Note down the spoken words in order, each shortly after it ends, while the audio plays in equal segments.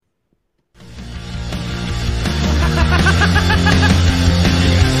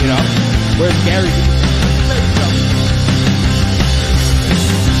Gary, did you say something?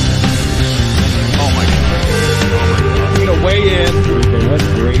 Oh my god. I'm gonna weigh in. Okay, that's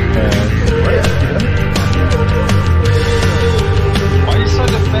great, Why are you so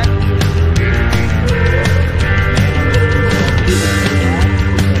defensive?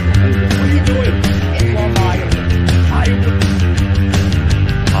 What are you doing?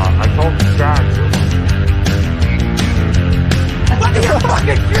 I told the guys. Look at your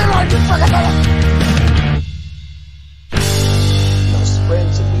fucking shit on you fucking. No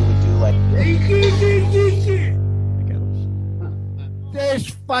sprints, and we would do like. This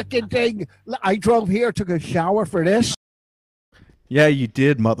fucking thing. I drove here, took a shower for this. Yeah, you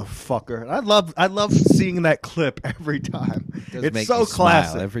did, motherfucker. I love seeing that clip every time. It's so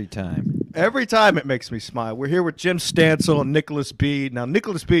classic. Every time. Every time it makes me smile. We're here with Jim Stansel and Nicholas B. Now,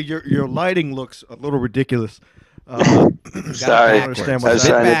 Nicholas B., your lighting looks a little ridiculous. Sorry, I understand I what's was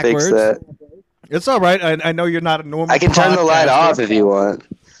trying to fix that. It's all right. I know you're not a normal. I can turn the light podcaster. off if you want.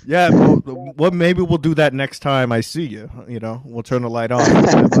 Yeah, well, maybe we'll do that next time I see you. You know, we'll turn the light off.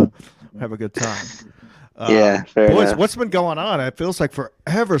 Have a good time. Yeah, fair boys, enough. what's been going on? It feels like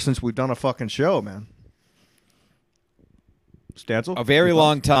forever since we've done a fucking show, man. Stancil? A very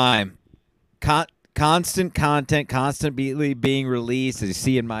long time. Constant content, constantly being released. As you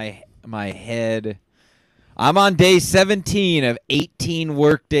see in my head, I'm on day 17 of 18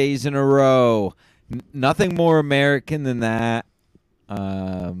 work days in a row. Nothing more American than that.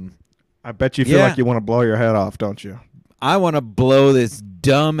 I bet you feel like you want to blow your head off, don't you? I want to blow this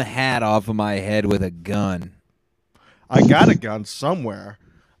dumb hat off of my head with a gun. I got a gun somewhere.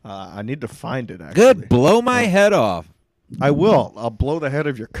 I need to find it, actually. Good. Blow my head off. I will. I'll blow the head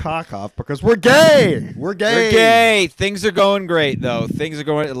of your cock off because we're gay. We're gay. We're gay. Things are going great, though. Things are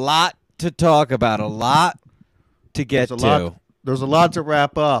going a lot to talk about, a lot to get to. There's a lot to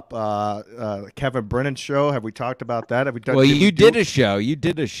wrap up. Kevin Brennan show. Have we talked about that? Have we done? Well, you did a show. You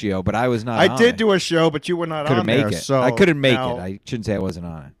did a show, but I was not. I did do a show, but you were not couldn't on make there. it. So I couldn't make now, it. I shouldn't say I wasn't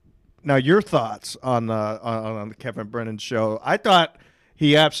on it. Now, your thoughts on the Kevin Brennan show? I thought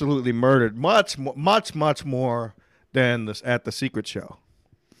he absolutely murdered much more than at the Secret Show.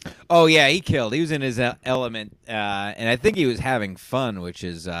 Oh yeah, he killed. He was in his element, and I think he was having fun, which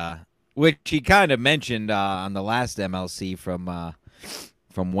he kind of mentioned on the last MLC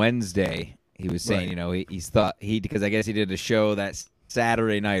from Wednesday. He was saying, you know, he's thought because I guess he did a show that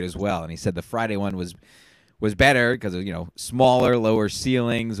Saturday night as well, and he said the Friday one was better because of, you know, smaller, lower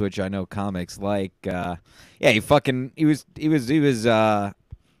ceilings, which I know comics like. Yeah, he was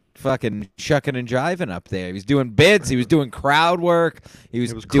fucking shucking and jiving up there. He was doing bits. He was doing crowd work. He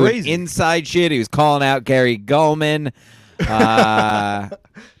was doing crazy. Inside shit. He was calling out Gary Gulman. Yeah,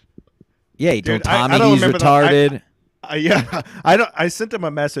 he told Tommy he's retarded. I sent him a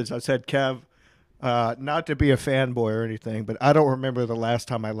message. I said, Kev, not to be a fanboy or anything, but I don't remember the last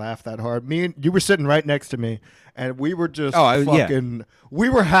time I laughed that hard. You were sitting right next to me, and we were just we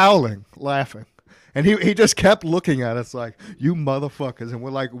were howling, laughing. And he just kept looking at us like, you motherfuckers. And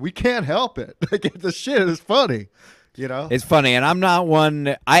we're like, we can't help it. Like, the shit is funny, you know? It's funny, and I'm not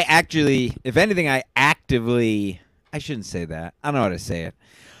one. I actually, if anything, I shouldn't say that. I don't know how to say it.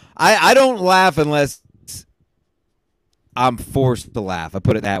 I don't laugh unless I'm forced to laugh. I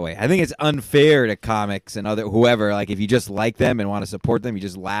put it that way. I think it's unfair to comics and whoever. Like, if you just like them and want to support them, you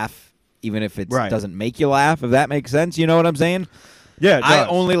just laugh, even if it doesn't make you laugh. If that makes sense, you know what I'm saying? Yeah, it does. I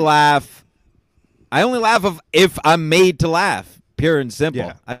only laugh if I'm made to laugh, pure and simple.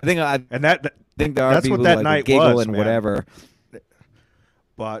 Yeah. I think there are that's people what that who night giggle was, and man. whatever.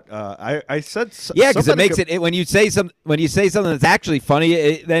 But I said because it makes it when you say something that's actually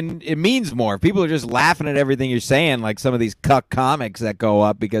funny, then it means more. People are just laughing at everything you're saying, like some of these cuck comics that go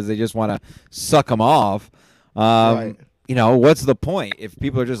up because they just want to suck them off. Right. You know, what's the point if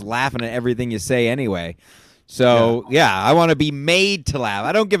people are just laughing at everything you say anyway? So yeah, I want to be made to laugh.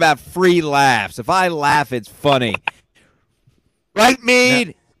 I don't give out free laughs. If I laugh, it's funny. Right,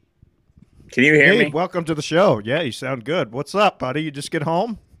 Mead? Can you hear me? Welcome to the show. Yeah, you sound good. What's up, buddy? You just get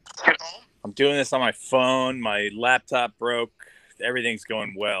home? I'm doing this on my phone. My laptop broke. Everything's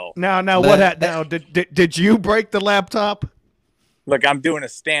going well. Now, did you break the laptop? Look, I'm doing a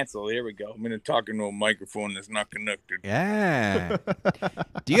Stancil. Here we go. I'm going to talk into a microphone that's not connected. Yeah.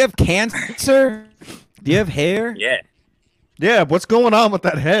 Do you have cancer? Do you have hair? Yeah. Yeah, what's going on with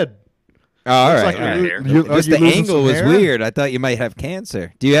that head? Oh, all right. like all right. Just the angle was weird. I thought you might have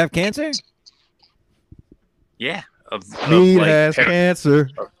cancer. Do you have cancer? Yeah. Mead has cancer.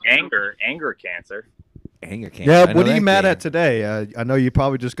 Anger cancer. Anger cancer. Yeah, what are you mad at today? I know you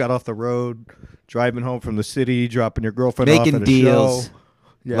probably just got off the road, driving home from the city, dropping your girlfriend off making at a deals. show.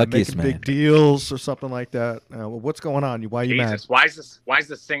 Yeah, Luckiest making man. big deals or something like that. Well, what's going on? Why are you Jesus, why is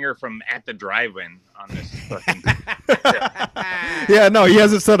the singer from At the Drive-In on this fucking? mad? Yeah, no, he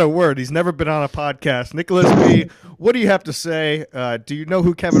hasn't said a word. He's never been on a podcast. Nicholas B., what do you have to say? Do you know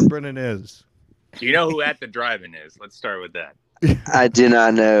who Kevin Brennan is? Do you know who At the Drive-In is? Let's start with that. I do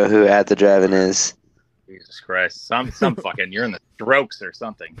not know who At the Drive-In is. Jesus Christ, some fucking you're in the Strokes or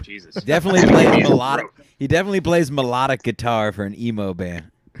something. Jesus, Definitely plays melodic. He definitely plays melodic guitar for an emo band.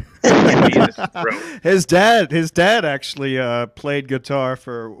 Jesus, Strokes. His dad actually played guitar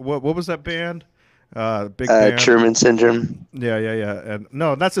for what was that band? Big band. Truman Syndrome. Yeah. And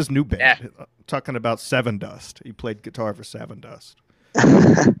no, that's his new band. Yeah. Talking about Seven Dust. He played guitar for Seven Dust.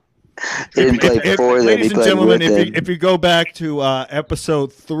 He didn't play for them. He Ladies and played gentlemen, with them. if you go back to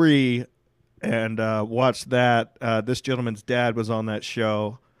episode 3 and watch that, this gentleman's dad was on that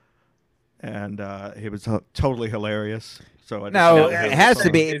show, and he was totally hilarious. So I just Now, wanted to it have has some-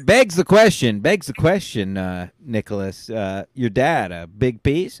 to be. It begs the question, Nicholas. Your dad, a big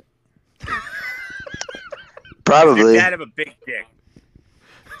piece? Probably. Your dad have a big dick.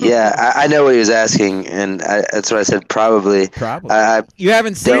 Yeah, I know what he was asking, and that's what I said. Probably. Probably. I You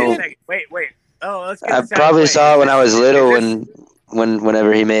haven't seen Don't- Wait a it? second. Wait. Oh, let's get I this out of probably the way. saw it when I was little, Is this-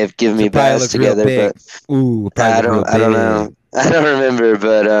 whenever he may have given me It probably baths looked real together, big. but Ooh, I probably don't know. I don't remember,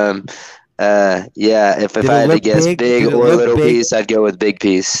 but yeah. If Did it I had to look guess big? big Did it or look little big? piece, I'd go with big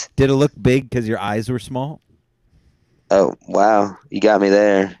piece. Did it look big because your eyes were small? Oh wow, you got me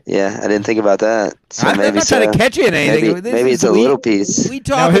there. Yeah, I didn't think about that. So I'm maybe not trying to catch you in anything. Maybe, This maybe is- it's a we- little piece. We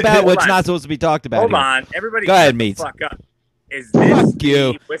talk Now, about hold what's on. not supposed to be talked about. Hold here. on, everybody. Go ahead, shut the Meats. Fuck up. Is this Fuck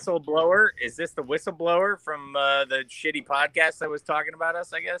you. the whistleblower? Is this the whistleblower from the shitty podcast that was talking about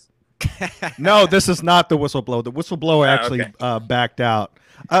us? I guess. No, this is not the whistleblower. The whistleblower actually okay. backed out.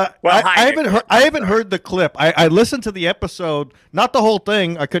 Well, I haven't heard the clip. I listened to the episode, not the whole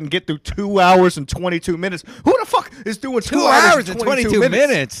thing. I couldn't get through 2 hours and 22 minutes. Who the fuck is doing 2 hours and 22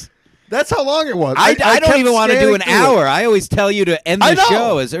 minutes. That's how long it was. I don't kept even want to do scanning an through hour. it. I always tell you to end I the know.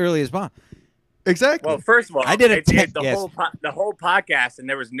 show as early as possible. Exactly. Well, first of all, I did a the yes. whole podcast, and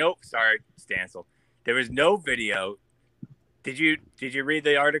there was no. Sorry, Stancil. There was no video. Did you read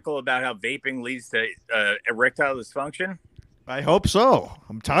the article about how vaping leads to erectile dysfunction? I hope so.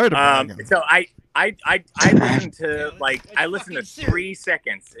 I'm tired of banging. So I listened to I listened to 3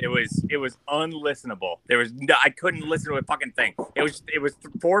 seconds. It was unlistenable. I couldn't listen to a fucking thing. It was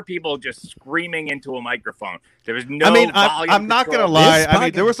 4 people just screaming into a microphone. There was no. I mean, volume I'm not control. gonna lie. This I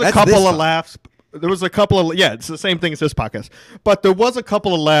mean, there was a podcast- couple that's of this laughs. There was a couple of it's the same thing as this podcast, but there was a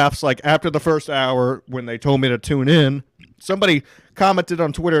couple of laughs. Like after the first hour, when they told me to tune in, somebody commented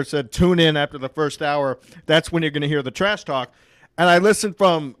on Twitter, said, "Tune in after the first hour. That's when you're gonna hear the trash talk." And I listened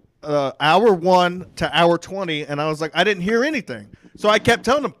from hour 1 to hour 20, and I was like, I didn't hear anything. So I kept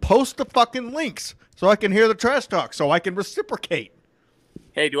telling them, post the fucking links so I can hear the trash talk, so I can reciprocate.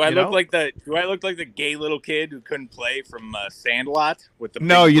 Hey, do I You look know? like the gay little kid who couldn't play from Sandlot with the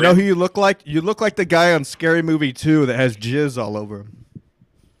No, big you know grin? who you look like? You look like the guy on Scary Movie 2 that has jizz all over him.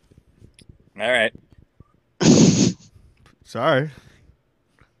 All right. Sorry.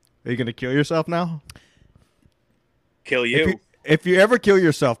 Are you going to kill yourself now? Kill you. If you ever kill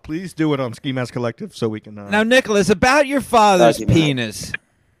yourself, please do it on Ski Mask Collective so we can... Now, Nicholas, about your father's Talking about- penis.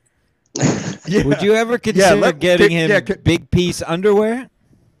 yeah. Would you ever consider let- getting yeah, him yeah, big piece underwear?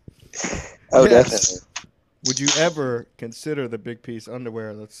 Oh, Yes. definitely. Would you ever consider the big piece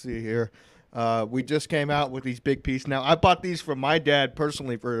underwear? Let's see here. We just came out with these big piece. Now, I bought these for my dad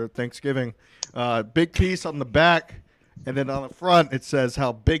personally for Thanksgiving. Big piece on the back, and then on the front it says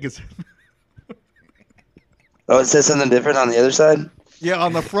how big is it. Oh, it says something different on the other side? Yeah,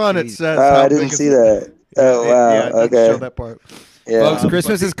 on the front it says Oh, how I didn't big is see it. that. Oh, wow. Yeah, I didn't Okay. show that part. Yeah. Folks,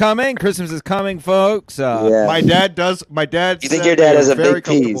 Christmas is coming. Christmas is coming, folks. Yeah. My dad does. My dad. You think said your dad they has are a very big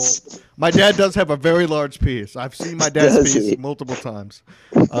comfortable. piece? My dad does have a very large piece. I've seen my dad's Does piece he? multiple times.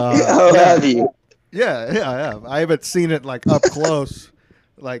 Oh, yeah, have you? yeah, I have. I haven't seen it like up close,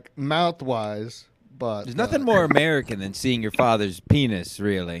 like mouth wise, but There's nothing more American than seeing your father's penis,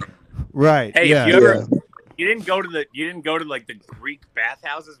 really. right. Hey, yeah, if you ever Yeah. you didn't go to like the Greek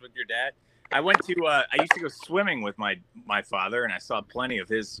bathhouses with your dad. I went to I used to go swimming with my father, and I saw plenty of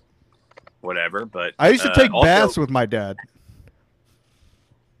his whatever. But I used to take also- baths with my dad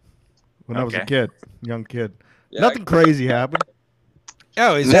when I was a Okay. kid, young kid. Yeah, Nothing crazy happened.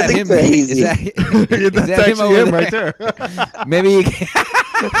 Oh, is that Nothing him? crazy. Is that, is That's that him actually over him right there? there. Maybe.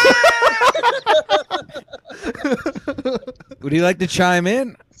 Would you like to chime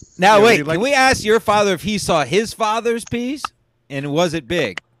in? Now, Yeah, would wait. you like- Can we ask your father if he saw his father's piece, and was it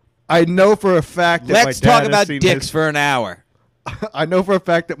big? I know for a fact that my Let's dad talk has about seen dicks his- for an hour. I know for a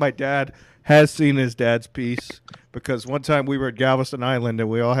fact that my dad has seen his dad's piece because one time we were at Galveston Island and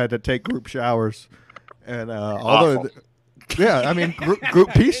we all had to take group showers. And although, yeah, I mean, group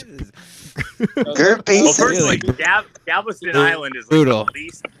piece. Group Well, pieces. firstly, Galveston Island is like Brutal. the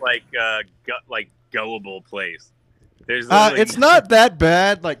least goable place. There's literally- It's not that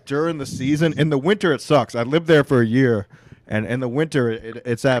bad like during the season. In the winter, it sucks. I lived there for a year, and in the winter,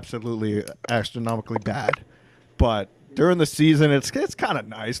 it's absolutely astronomically bad. But during the season, it's kind of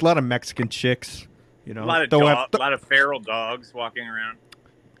nice. A lot of Mexican chicks, you know. a lot of feral dogs walking around.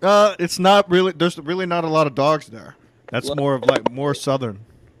 It's not really. There's really not a lot of dogs there. That's more of like more southern.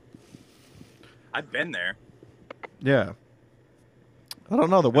 I've been there. Yeah. I don't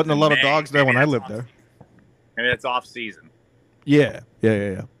know. There wasn't a lot of May. dogs there when Maybe I that's lived off- there. Maybe that's off season. Yeah.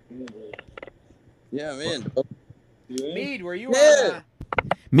 Yeah, man. Mead, were you Yeah.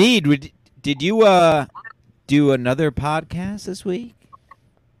 Mead, did you do another podcast this week?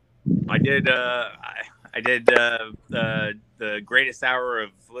 I did. I did the greatest hour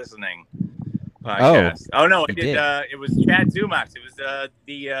of listening podcast. Oh no, I you did. did. It was Chad Zumox. It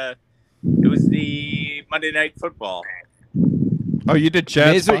was the Monday Night Football. Oh, you did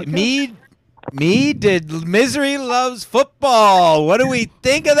Chad's podcast? Mead did Misery Loves Football. What do we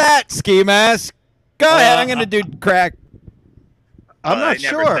think of that, Ski Mask? Go ahead. I'm gonna do crack. I'm I not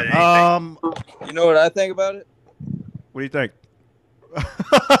never sure. said anything. You know what I think about it? What do you think?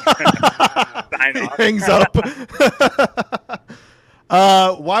 Sign He off. hangs up.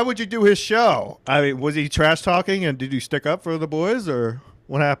 Why would you do his show? I mean, was he trash talking, and did you stick up for the boys, or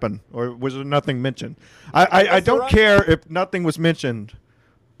what happened, or was there nothing mentioned? I don't care if nothing was mentioned,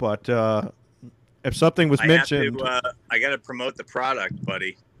 but if something was mentioned, I got to promote the product,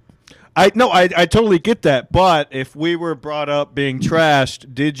 buddy. I totally get that. But if we were brought up being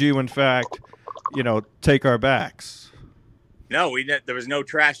trashed, did you in fact, take our backs? No, there was no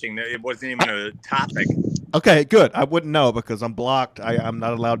trashing. It wasn't even a topic. Okay, good. I wouldn't know because I'm blocked. I'm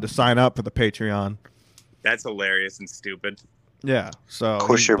not allowed to sign up for the Patreon. That's hilarious and stupid. Yeah, so Of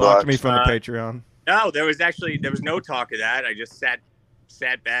course he you're blocked me blocked. from the Patreon. No, there was no talk of that. I just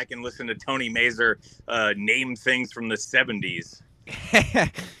sat back and listened to Tony Mazer name things from the 70s.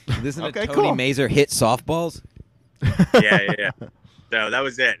 Listen Okay, to Tony cool. Mazer hit softballs. Yeah. So that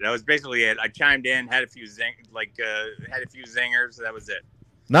was it. That was basically it. I chimed in, had a few zingers. That was it.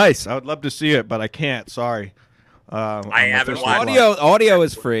 Nice. I would love to see it, but I can't. Sorry. I haven't watched Audio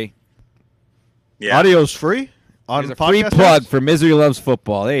is free. Yeah. Audio's free on There's a free podcast plug apps? for Misery Loves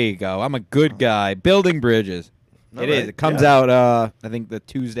Football. There you go. I'm a good guy. Building bridges. All It is. right, It comes yeah. out. I think the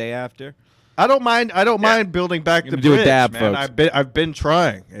Tuesday after. I don't mind building back You're the gonna do a bridge, dab, man. folks. I've been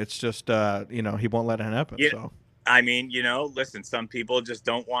trying. It's just he won't let it happen. Yeah. So I mean, listen, some people just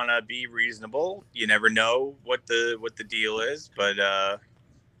don't want to be reasonable. You never know what the deal is, but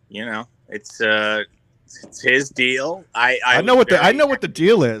it's his deal. I know what the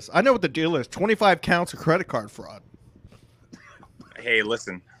deal is. I know what the deal is. 25 counts of credit card fraud. Hey,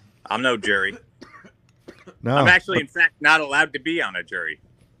 listen, I'm no jury. No, I'm actually, in fact, not allowed to be on a jury.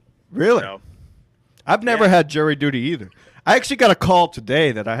 really. So, I've never yeah. had jury duty either. I actually got a call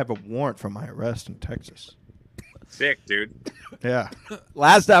today that I have a warrant for my arrest in Texas. sick, dude. Yeah.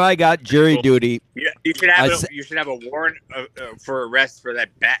 Last time I got jury duty. You should have a warrant for arrest for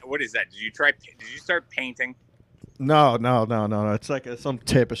that bat. What is that? Did you start painting? No. It's like some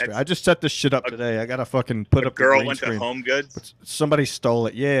tapestry. That's- I just set this shit up today. I gotta fucking put A up the girl green went screen. to Home Goods. Somebody stole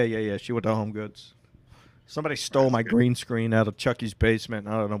it. Yeah. She went to Home Goods. Somebody stole my green screen out of Chucky's basement.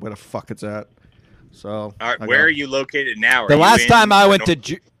 I don't know where the fuck it's at. So. All right, I where got- are you located now? The Are you last in time I the went nor-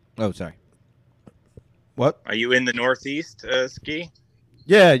 to. Oh, sorry. What? Are you in the Northeast, Ski?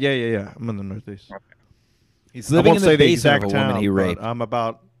 Yeah. I'm in the Northeast. He's I living won't in say the the basement exact of a woman town. he but raped. I'm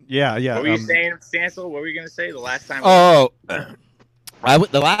about. Yeah. What were you saying, Stancil? What were you going to say the last time? Oh,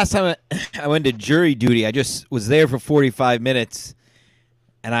 the last time I went to jury duty, I just was there for 45 minutes,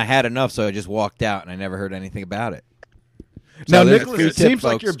 and I had enough, so I just walked out, and I never heard anything about it. Now, there's a Nicholas, free it tip, seems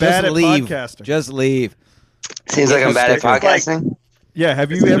like folks. you're bad Just at leave. podcasting. Just leave. Seems like I'm bad at Sticker. podcasting. Yeah. Have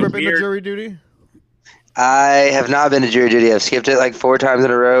This you is ever a been to weird- jury duty? I have not been to jury duty. I've skipped it like 4 times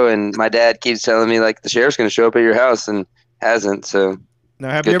in a row, and my dad keeps telling me like the sheriff's going to show up at your house, and hasn't. So, Now,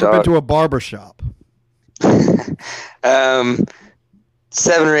 have Good you ever been dog. to a barber shop?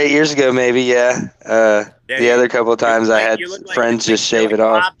 7 or 8 years ago, maybe. Yeah. The other couple of times I had You look like- friends just you're shave like it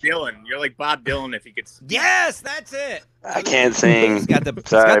off. Bob Dylan. You're like Bob Dylan if you could. Yes, that's it. I can't sing. He's got the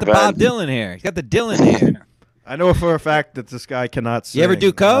Sorry, Bob bud. Dylan hair. He's got the Dylan hair. I know for a fact that this guy cannot sing. You ever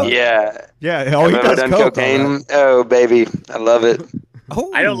do coke? Yeah. Yeah. Oh, he Have I ever does done coke. cocaine? all right. Oh, baby. I love it.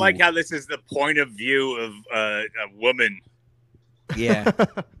 Oh, I don't like how this is the point of view of a woman. Yeah.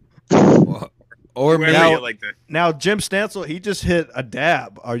 Or Wherever now, you like to. Now, Jim Stancil, he just hit a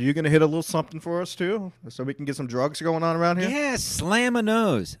dab. Are you going to hit a little something for us, too? So we can get some drugs going on around here? yeah, slam a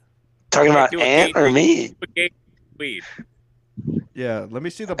nose. Talking about Do a Ant gate- or me? a gate weed. Yeah, let me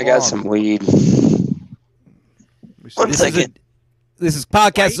see the I got bong. some weed. Let me see. One This second. This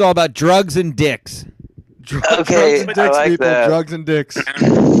podcast is all about drugs and dicks. Okay, drugs and I dicks, like people. that. Drugs and dicks.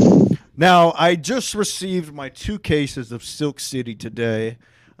 Now, I just received my 2 cases of Silk City today.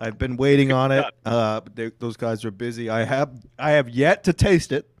 I've been waiting on it. Those guys are busy. I have yet to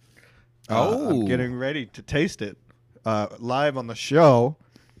taste it. I'm getting ready to taste it live on the show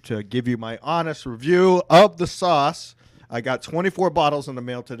to give you my honest review of the sauce. I got 24 bottles in the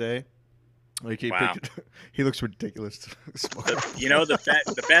mail today. Like Wow. he looks ridiculous. You know the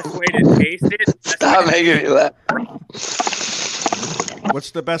best way to taste it. Stop making me laugh.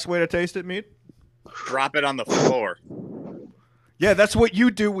 What's the best way to taste it, Meat? Drop it on the floor. Yeah, that's what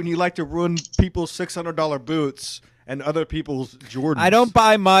you do when you like to ruin people's $600 boots and other people's Jordans. I don't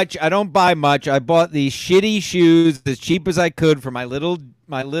buy much. I bought these shitty shoes as cheap as I could for my little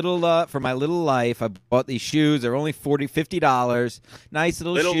life. I bought these shoes. They're only $50. Nice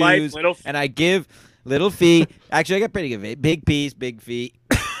little Little shoes. life, little and I give little feet. Actually, I got pretty good big piece, big feet.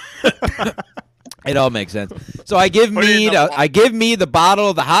 It all makes sense. So I give Put it in Mead the bottle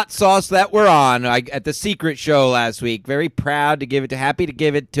of the hot sauce that we're on at the secret show last week. Very proud to give it to, happy to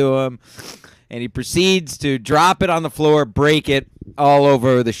give it to him. And he proceeds to drop it on the floor, break it all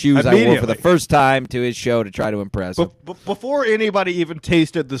over the shoes I wore for the first time to his show to try to impress him. But before anybody even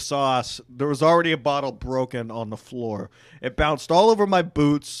tasted the sauce, there was already a bottle broken on the floor. It bounced all over my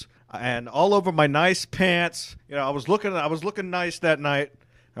boots and all over my nice pants. You know, I was looking nice that night.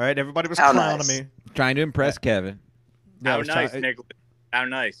 All right, everybody was How clowning nice. me. Trying to impress Kevin. Yeah, I How was nice, trying- Nicholas. How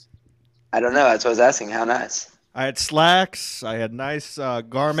nice. I don't know. That's what I was asking. How nice. I had slacks. I had nice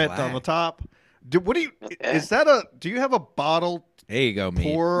garment on the Slack. top. Do you have a bottle There you go, Mead.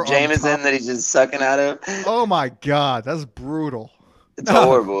 pour on Jameson top? that he's just sucking out of. Oh my God, that's brutal. It's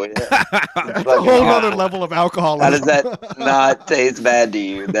horrible. Yeah. That's a Fucking whole awful. other level of alcoholism. How does that not taste bad to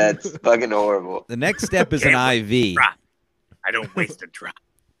you? That's fucking horrible. The next step is an IV. Drop. I don't waste a drop.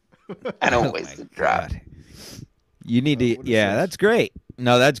 I don't Oh waste my a drop. God. You need to, what is yeah, this? that's great.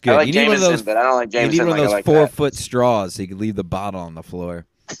 No, that's good. I like you need Jameson, one of those. but I don't like You Jameson need one like of I those like 4-foot straws so you can leave the bottle on the floor.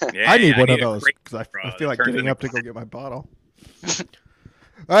 Yeah, I need one a of those great because straw I feel that like turns getting into up to go get my bottle.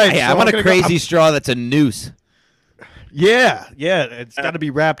 All right, Hey, so I want a gonna crazy straw that's a noose. Yeah, it's got to be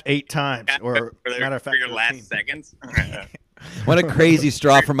wrapped 8 times, or for matter of for fact, your 13. last seconds. What a crazy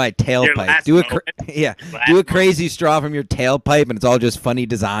straw from my tailpipe. last Do a moment. yeah, Last do a crazy straw from your tailpipe, and it's all just funny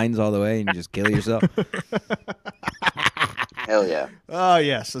designs all the way, and you just kill yourself. Hell yeah. Oh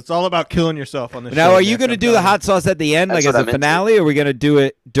yes, it's all about killing yourself on this. Now, show, are you Nick, going to I'm do the telling you. hot sauce at the end, That's like as what a I'm into. finale, or are we going to do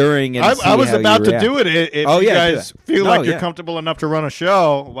it during? And I was see how about you to react? do it if Oh, you yeah, do guys it. feel No, like you're yeah. comfortable enough to run a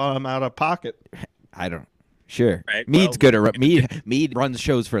show while I'm out of pocket. I don't. Sure. Right, Mead's well, good at Mead runs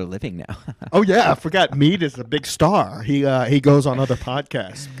shows for a living now. Oh yeah, I forgot. Mead is a big star. He goes on other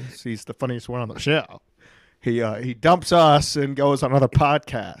podcasts. 'Cause he's the funniest one on the show. He dumps us and goes on other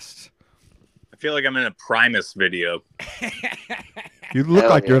podcasts. I feel like I'm in a Primus video. You look Hell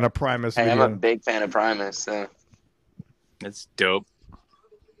like you're yeah. in a Primus Hey, I'm video. a big fan of Primus. So. That's dope.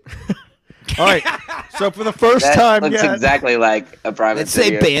 All right. So for the first That time looks yet, exactly like a Primus Let's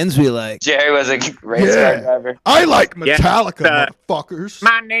say video. bands we like. Jerry was a race Yeah. car driver. I like Yeah, Metallica, motherfuckers.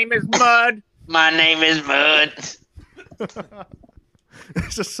 My name is Mud. My name is Bud.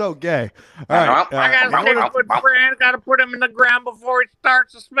 It's just so gay. All right. I got a 6-foot friend. Got to put him in the ground before he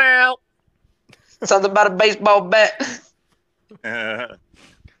starts to smell. Something about a baseball bat.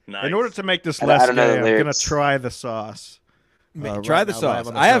 Nice. In order to make this I less don't know gay, the I'm gonna lyrics. try the sauce. Try right the now, sauce. live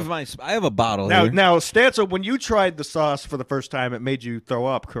on the I show. have a bottle Now, here. now, Stanza, when you tried the sauce for the first time, it made you throw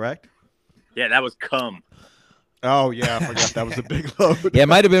up, correct? Yeah, that was cum. Oh yeah, I forgot that was a big load. Yeah, it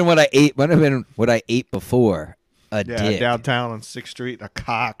might have been what I ate. Might have been what I ate before. A Yeah, dick. downtown on 6th Street, a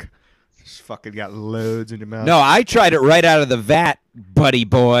cock. Just fucking got loads in your mouth. No, I tried it right out of the vat, buddy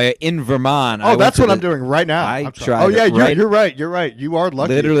boy, in Vermont. I Oh, went that's to what the- I'm doing right now. I I'm tried Oh yeah, it right- you're right. You're right. You are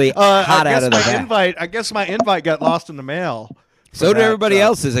lucky. Literally hot I out guess of the my vat. invite. I guess my invite got lost in the mail. So for did that, everybody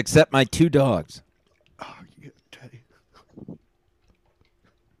else's except my 2 dogs. Oh, you Teddy.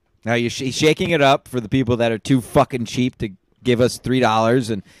 Now he's shaking it up for the people that are too fucking cheap to give us $3,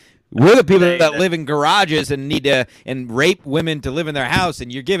 and we're the people that live in garages and need to and rape women to live in their house,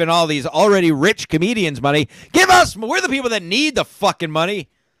 and you're giving all these already rich comedians money. Give us. We're the people that need the fucking money.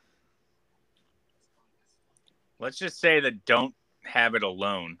 Let's just say that don't have it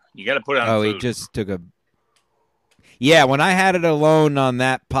alone. You got to put it on Oh, he food. just took a. Yeah, when I had it alone on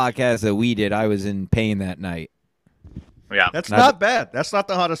that podcast that we did, I was in pain that night. Yeah, That's not bad. That's not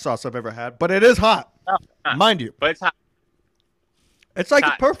the hottest sauce I've ever had, but it is hot, mind you. but it's hot. It's like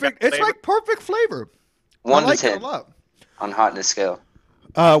Hot. perfect. It's Flavor. like perfect flavor. 1 I like to it a 10 lot. on hotness scale.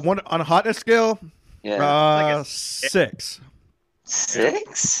 One on a hotness scale, Yeah. Like a 6.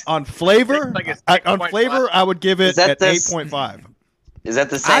 6? On flavor, Like a on 6.5. flavor, I would give Is it that at the- 8.5. Is that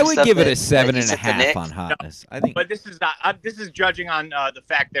the same I would stuff give it that- a seven that you and a said to half Nick? on hotness. I think. But this is not. This is judging on the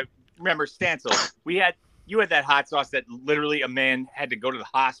fact that remember Stancil. You had that hot sauce that literally a man had to go to the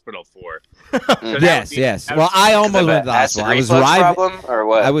hospital for. So that would Yes, be- yes. that Well, would- I Is almost it went an to the acid hospital. I was reflux writhing. problem or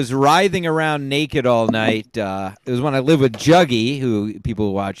what? I was writhing around naked all night. It was when I lived with Juggy, who people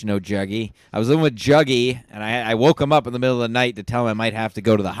who watch know Juggy. I was living with Juggy, and I woke him up in the middle of the night to tell him I might have to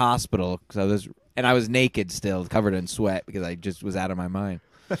go to the hospital because I was naked still, covered in sweat because I just was out of my mind.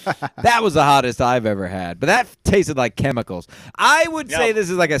 That was the hottest I've ever had, but that tasted like chemicals. I would say Yeah. this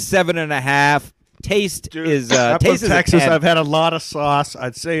is like a 7.5. Taste is I'm from taste is a Texas. 10. I've had a lot of sauce.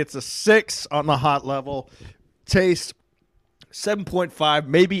 I'd say it's a 6 on the hot level. Taste 7.5,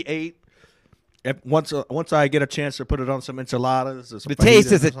 maybe 8. Once I get a chance to put it on some enchiladas. Or some The taste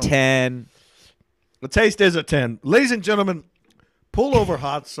fajitas is or a something. 10. The taste is a 10. Ladies and gentlemen, pull over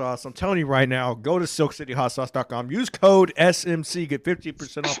hot sauce. I'm telling you right now, go to silkcityhotsauce.com. Use code SMC. Get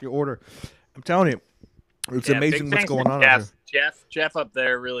 50% off your order. I'm telling you, it's Yeah, amazing big what's thanks going to on out here. Jeff up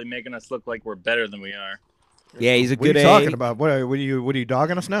there really making us look like we're better than we are. Yeah, he's a What are good you talking egg. about? What are you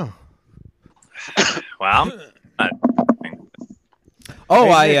dogging us now? Wow. Oh,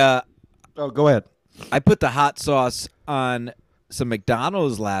 Hey, Nick. I Oh, go ahead. I put the hot sauce on some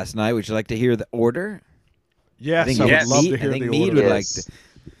McDonald's last night. Would you like to hear the order? Yes, I, think would yes. love Mead- to I hear think the Mead order. would like Yes. to.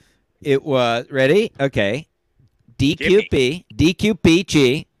 It was ready. Okay,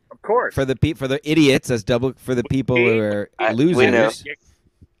 DQPG Of course. for the idiots. That's double for the people who are we know. losers.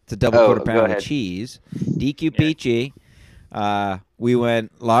 It's a double Oh, quarter go pound of ahead. cheese. DQPG. We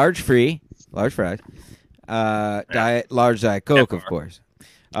went large fries. Large Diet Coke, of course.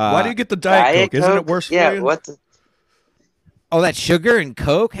 Why do you get the Diet Coke? Isn't it worse yeah, for you? what the? Oh, that sugar and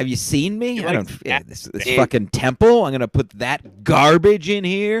Coke? Have you seen me? You I like don't. Yeah, that? this Dude. fucking temple. I'm gonna put that garbage in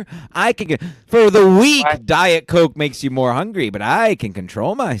here. I can for the week. Why- Diet Coke makes you more hungry, but I can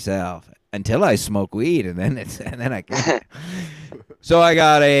control myself until I smoke weed, and then I can. So I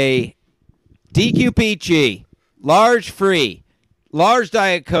got a DQPG, large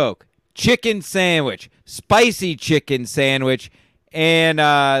Diet Coke, chicken sandwich, spicy chicken sandwich, and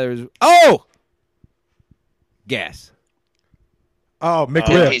there's guess. Oh, Two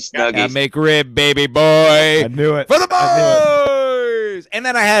McRib. piece Yeah, nuggies. McRib, baby boy. I knew it. For the I boys! And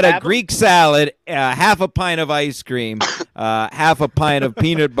then I had a Apple? Greek salad, half a pint of ice cream, half a pint of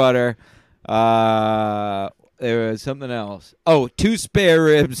peanut butter. There was something else. Oh, 2 spare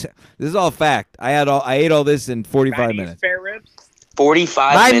ribs. This is all fact. I ate all this in 45 Chinese minutes. spare ribs.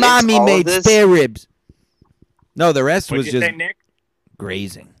 45 My minutes. mommy all of made this? spare ribs. No, the rest What'd was you just say, Nick?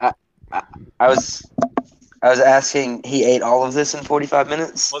 grazing. I was asking. He ate all of this in 45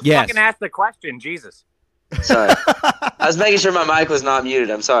 minutes. Well, Yes. fucking ask the question, Jesus. Sorry, I was making sure my mic was not muted.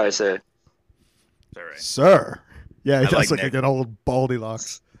 I'm sorry, sir. It's all right. Sir. Yeah, he I does like look like Nick. an old baldy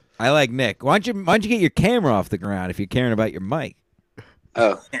locks. I like Nick. Why don't you get your camera off the ground if you're caring about your mic?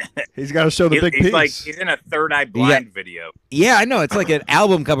 Oh, He's got to show the big He's piece. like he's in a Third Eye Blind video. Yeah, I know. It's like an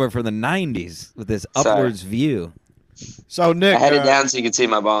album cover from the 90s with this Sorry. upwards view. So, Nick, I had it down so you could see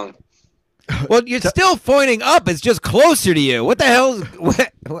my bong. Well, you're still pointing up. It's just closer to you. What the hell?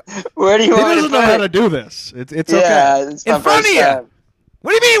 What Where do he you want me to doesn't know put how it? to do this. It's yeah, okay. it's my In front of first you. time.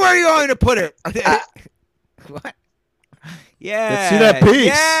 do you mean? Where are you going to put it? What? Yeah. Let's see that piece.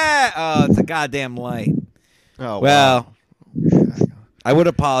 Yeah. Oh, it's a goddamn light. Oh, Well, I would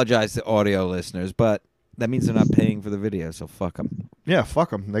apologize to audio listeners, but that means they're not paying for the video, so fuck them. yeah,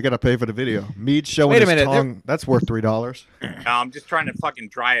 fuck them. They got to pay for the video. Mead showing Wait a his minute, tongue. That's worth $3. I'm just trying to fucking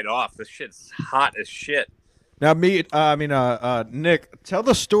dry it off. This shit's hot as shit. Now, Nick, tell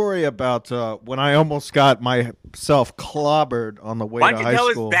the story about when I almost got myself clobbered on the way Why to don't high you tell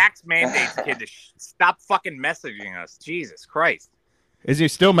school. his vax mandates kid to stop fucking messaging us? Jesus Christ. Is he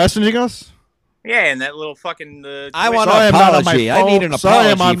still messaging us? Yeah, and that little fucking. I Twitch- want Sorry, an I'm not on my apology. I phone. need an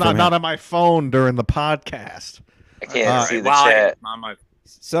Sorry, apology I'm from not him. on my phone during the podcast. I can't see the Well, chat. I'm on my,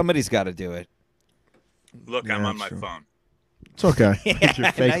 Somebody's got to do it. look, Yeah, I'm on my sure. phone. It's okay. It's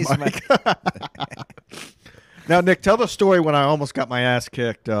your fake Nice mic. Now, Nick, tell the story when I almost got my ass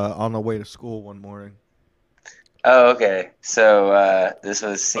kicked on the way to school one morning. Oh, okay. So this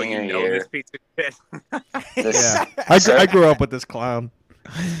was So senior you know year. this piece of shit. This- Yeah, I grew up with this clown.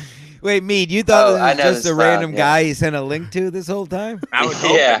 Wait, Mead, you thought Oh, I this know was just this a clown, random yeah. guy he sent a link to this whole time? I was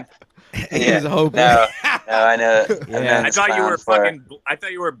hoping. Yeah. He was hoping. No, I know. I've Yeah. known I this thought you clown were for- fucking. I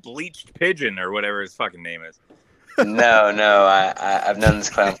thought you were Bleached Pigeon or whatever his fucking name is. No, I've known this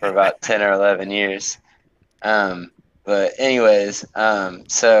clown for about 10 or 11 years. But anyways,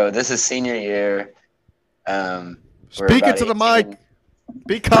 so this is senior year. We're Speak about into the 18. mic.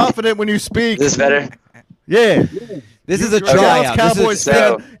 Be confident when you speak. Is this better? Yeah. This is a You're a Dallas tryout. Cowboys This is,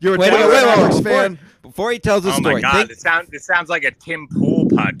 so- fan. You're a wait, Dallas wait, Cowboys before, fan. before he tells the Oh story, my god, think, this sounds like a Tim Pool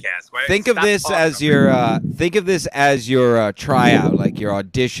podcast. Why- think of stop this talking as over your tryout, like your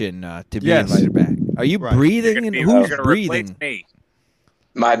audition to be Yes. invited back. Are you Right. breathing? You're And gonna who's replace breathing? me.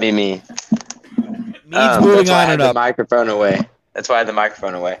 Might be me. Needs That's moving why I on had and the up. microphone away. That's why I had the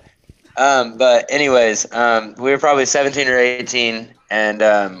microphone away. But anyways, we were probably 17 or 18,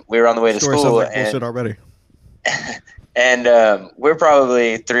 and we were on the way to Story sounds school, like bullshit already. and we're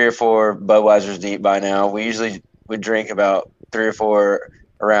probably 3 or 4 Budweisers deep by now. We usually would drink about 3 or 4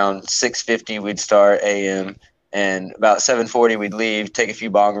 around 6:50. We'd start a.m. and about 7:40 we'd leave, take a few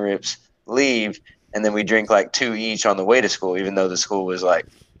bong rips, leave, and then we drink like 2 each on the way to school, even though the school was like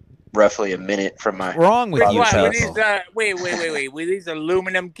roughly a minute from my. What's wrong with Father's you, What, were house. Cecil? these, wait. Were these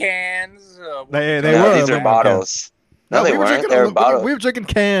aluminum cans? They No, were. these are aluminum bottles. No, they we were weren't. drinking. They were bottles. We were drinking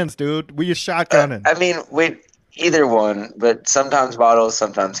cans, dude. We just shotgunning. I mean, we either one, but sometimes bottles,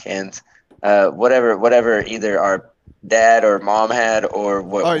 sometimes cans. Whatever either our dad or mom had or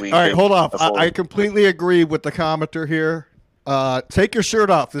what all right, we. all right, could hold off. afford. I completely agree with the commenter here. Take your shirt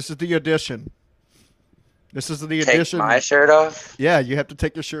off. This is the addition. This is the Take addition. my shirt off. Yeah, you have to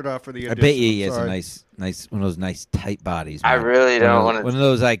take your shirt off for the I addition. bet you he has a Sorry. nice one of those nice tight bodies. I man. really don't want One to. of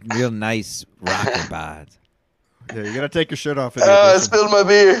those like real nice rocker bods. Yeah, you gotta take your shirt off for the I addition. spilled my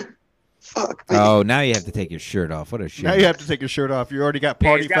beer. Fuck me. Oh, now you have to take your shirt off. What a shit. Now you have to take your shirt off. You already got Yeah,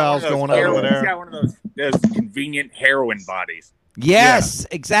 party he's got one fouls of those going on over heroin- He's there. got one of those convenient heroin bodies. Yes,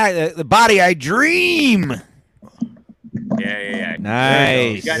 exactly. The body I dream. Yeah.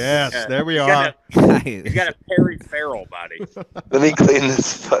 Nice. He's got- Yes, there we he's are. got He's got a Perry Farrell body. Let me clean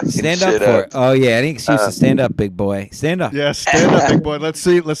this fucking Stand up shit for it. Oh yeah, any excuse to stand up, big boy. Stand up. Yes, stand up, big boy. Let's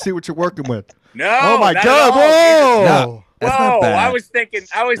see what you're working with. No. Oh my not God! at all. Whoa! No. That's Whoa! not bad.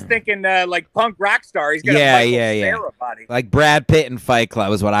 I was thinking like punk rock star. He's got Yeah, a Michael yeah. Cera body. Like Brad Pitt in Fight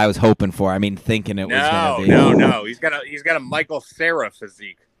Club is what I was hoping for. I mean, thinking it was gonna be. No. He's got a Michael Cera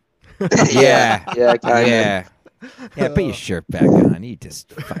physique. Yeah. Yeah, kind Yeah. Yeah, put your shirt back on. You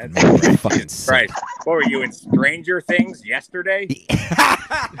just fucking made me fucking sick. Right. What were you in Stranger Things yesterday?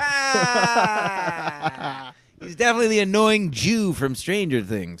 He's definitely the annoying Jew from Stranger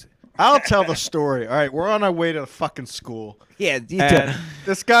Things. I'll tell the story. All right, we're on our way to the fucking school. Yeah, you And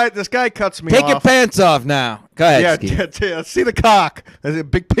this guy cuts me take off. your pants off now. Go ahead, Yeah, Steve. see the cock. Is it a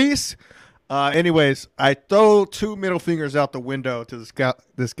big piece? Anyways, I throw 2 middle fingers out the window to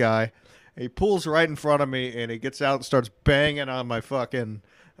this guy. He pulls right in front of me, and he gets out and starts banging on my fucking,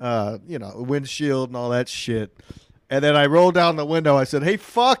 windshield and all that shit. And then I roll down the window. I said, "Hey,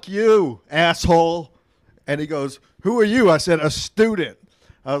 fuck you, asshole!" And he goes, "Who are you?" I said, "A student."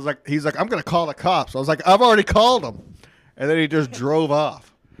 He's like, "I'm gonna call the cops." I was like, "I've already called them," and then he just drove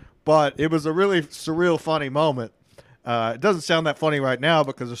off. But it was a really surreal, funny moment. It doesn't sound that funny right now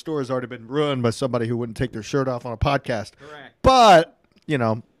because the story's already been ruined by somebody who wouldn't take their shirt off on a podcast. Correct. But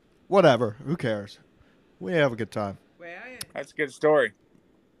whatever. Who cares? We have a good time. That's a good story.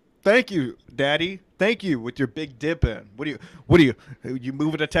 Thank you, Daddy. Thank you with your big dip in. What are you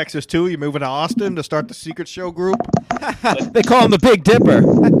moving to Texas too? You moving to Austin to start the secret show group? They call him the Big Dipper.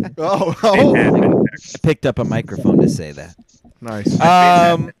 Oh, I picked up a microphone to say that. nice.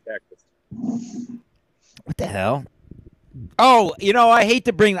 What the hell? Oh, I hate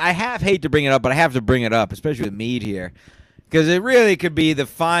to bring it up, but I have to bring it up, especially with Mead here, because it really could be the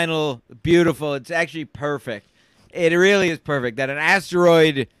final beautiful. It's actually perfect. It really is perfect that an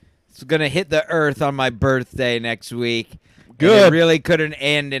asteroid is going to hit the Earth on my birthday next week. Good. And it really couldn't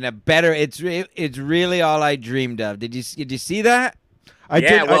end in a better. It's really all I dreamed of. Did you see that? I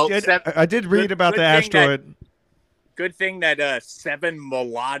did read good- about the good thing that- asteroid. Good thing that 7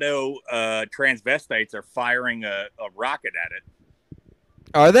 mulatto transvestites are firing a rocket at it.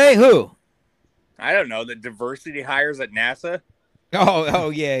 Are they who? I don't know. The diversity hires at NASA. Oh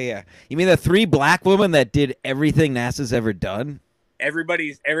yeah. You mean the 3 black women that did everything NASA's ever done?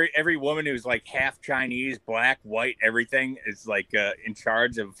 Every woman who's like half Chinese, black, white, everything is like in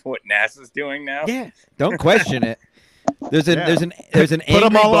charge of what NASA's doing now. Yeah, don't question it. There's an Put 'em angry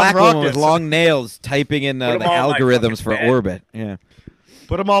all on black woman with rockets. long nails typing in Put the 'em all in my algorithms fucking for bed. orbit. Yeah.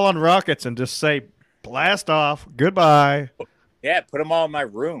 Put them all on rockets and just say, "Blast off, goodbye." Yeah, put them all in my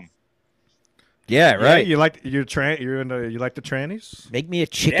room. Yeah, right. You like you like the trannies? Make me a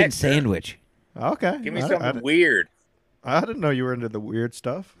chicken Yeah, sure. sandwich. Okay. Give me I something weird. didn't know you were into the weird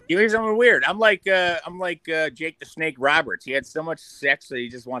stuff. Give me something weird. I'm like Jake the Snake Roberts. He had so much sex that he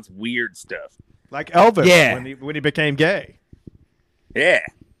just wants weird stuff. Like Elvis Yeah. when he became gay. Yeah.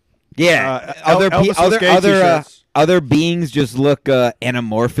 Yeah, Elvis's gay t-shirts. other beings just look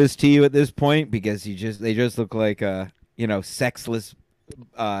anamorphous to you at this point because they just look like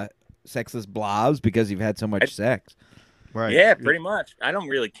sexless blobs because you've had so much sex. Right. Yeah, pretty much. I don't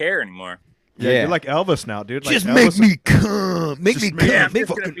really care anymore. Yeah, you're like Elvis now, dude. Like Just Elvis, make me come. Make me come. Yeah, I'm Make,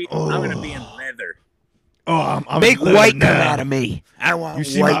 gonna be in leather. Oh, I'm make in leather white come now. out of me. I want You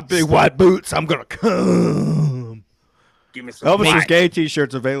see my big white boots? I'm gonna come. Give me some Elvis's white. gay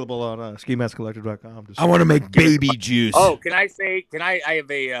t-shirts available on skimaskcollective.com. I want to make baby juice. Oh, can I say? I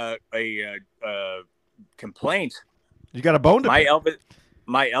have a complaint. You got a bone to My pick.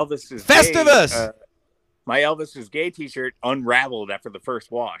 Elvis's Festivus! Gay, my Elvis's gay T-shirt unraveled after the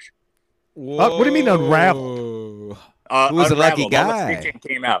first wash. What do you mean unraveled? Who was a lucky unraveled. All the guy? stitching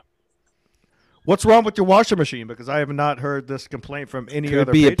came out. What's wrong with your washer machine? Because I have not heard this complaint from any Could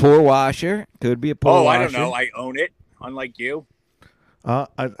other be a patron. poor washer. Could be a poor Oh, washer. I don't know. I own it, unlike you.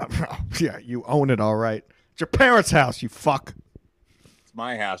 Yeah, you own it, all right. It's your parents' house, you fuck. It's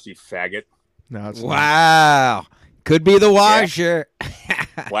my house, you faggot. No, it's not. Wow. Could be the washer.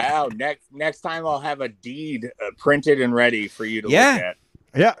 Wow. Next time I'll have a deed printed and ready for you to Yeah. look at.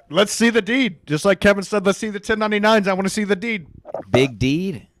 Yeah, let's see the deed. Just like Kevin said, let's see the 1099s. I want to see the deed. Big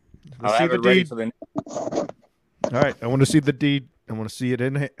deed. Let's I'll see have the it ready deed. for the. All right, I want to see the deed. I want to see it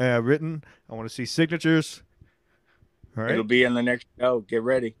in written. I want to see signatures. All right, It'll be in the next show. Get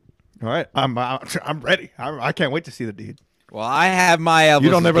ready. all right. I'm ready. I can't wait to see the deed. Well, I have my Elvis. You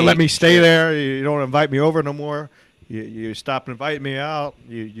don't ever let me stay there. You don't invite me over no more. You stop inviting me out.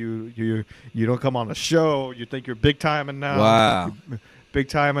 You don't come on the show. You think you're big timing now. Wow. You're big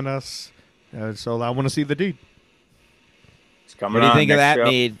timing us. So I want to see the deed. It's coming What do you on think of next that, show.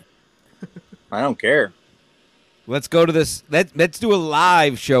 Mead? I don't care. Let's go to this. Let's do a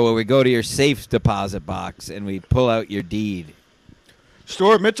live show where we go to your safe deposit box and we pull out your deed.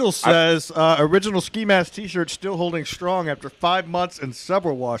 Stuart Mitchell says, original Ski Mask T-shirt still holding strong after 5 months and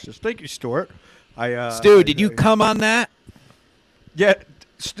several washes. Thank you, Stuart. Stu, did you come on that? Yeah,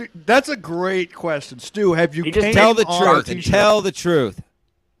 Stu, that's a great question. Stu, have you He just came Tell the on truth. a And T-shirt? tell the truth.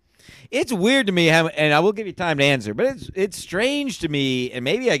 It's weird to me how, and I will give you time to answer, but it's strange to me, and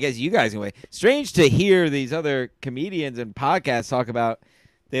maybe I guess you guys can wait. Strange to hear these other comedians and podcasts talk about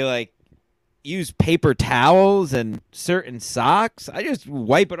they like use paper towels and certain socks. I just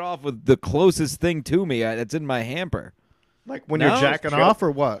wipe it off with the closest thing to me that's in my hamper. Like when No, you're jacking sure. off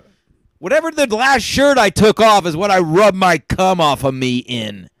or what? Whatever the last shirt I took off is what I rub my cum off of me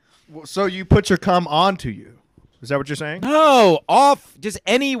in. So you put your cum onto you. Is that what you're saying? No, off just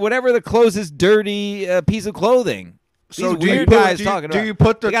whatever the closest dirty piece of clothing. So These do you weird put- guys do you- talking do about. you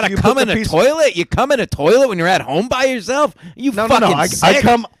put the- You gotta do you come put in the a piece- toilet? You come in a toilet when you're at home by yourself? You No, fucking I sick.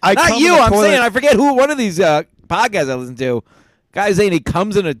 come Not in you. a I'm toilet- saying I forget who one of these podcasts I listen to. Guy saying he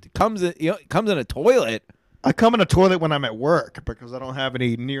comes in a toilet. I come in a toilet when I'm at work because I don't have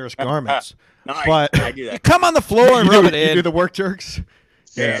any nearest garments. No, But I do You that. come on the floor and you rub do, it in. You do the work jerks?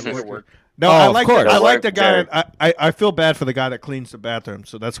 Yeah, Yeah, it work. No, Oh, I of like course. I like the Work guy. jerk. I feel bad for the guy that cleans the bathroom,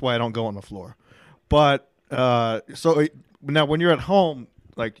 so that's why I don't go on the floor. But now when you're at home,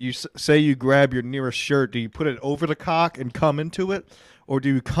 like you say, you grab your nearest shirt. Do you put it over the cock and come into it, or do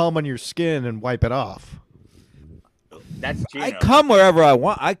you come on your skin and wipe it off? That's Gino. I come wherever I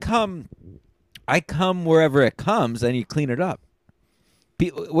want. I come wherever it comes, and you clean it up.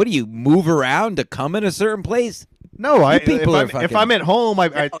 What do you move around to come in a certain place? No, people are if fucking- I'm at home,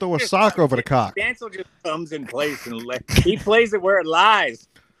 I throw a sock over the cock. Stancil just comes in place and he plays it where it lies.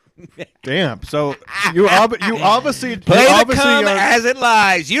 Damn. So you obviously Play you the obviously cum are- as it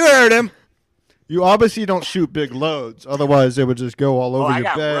lies. You heard him. you obviously don't shoot big loads. Otherwise, it would just go all Oh, over I your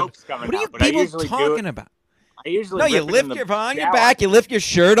got bed. ropes coming What are you out, but I people usually do talking it. about? I usually No, you rip it in lift the your on your shower. back. You lift your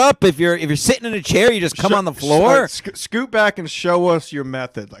shirt up. If you're sitting in a chair, you just come on the floor. Scoot back and show us your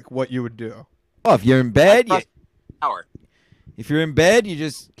method, like what you would do. Oh, if you're in bed, I trust the shower. if you're in bed, you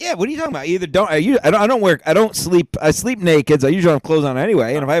just What are you talking about? Either don't. I don't wear. I don't sleep. I sleep naked. So I usually don't have clothes on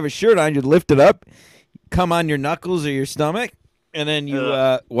anyway. And if I have a shirt on, you lift it up, come on your knuckles or your stomach, and then you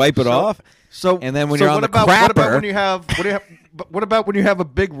wipe it off. So And then when so you're on what the about, what about crapper- when you have what about when you have a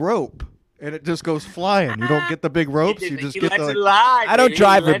big rope and it just goes flying? You don't get the big ropes. You just He get lets it the. lie, I don't baby.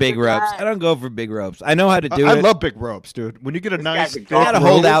 drive He for lets big it ropes. lie. I don't go for big ropes. I know how to do I it. love big ropes, dude. When you get a nice, guy's a thick You gotta rope.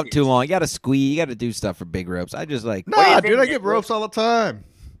 hold out too long. You gotta squeeze. You gotta do stuff for big ropes. I just like. Nah, What do you dude, I think, get Nick? ropes all the time.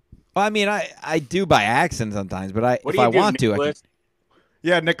 Well, I mean, I do by accident sometimes, but What if do you I do, want to, I can. Nicholas?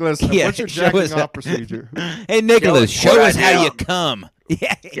 Yeah, Nicholas, Yeah, what's your show jacking us off procedure? Hey, Nicholas, Show show us us what I how do. you come.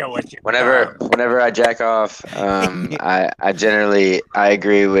 Yeah. Yo, what's your Whenever I jack off, I generally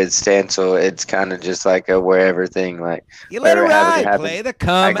agree with Stancil. It's kind of just like a wherever thing. Like You let it wherever happens, ride. happens. Play the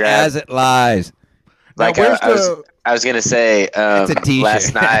come grab- as it lies. Now, Like where's I was gonna say It's a T-shirt.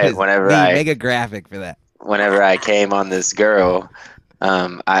 last night whenever Make a graphic for that. whenever I came on this girl,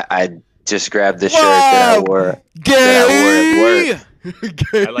 I just grabbed the shirt that I wore. That I wore at work.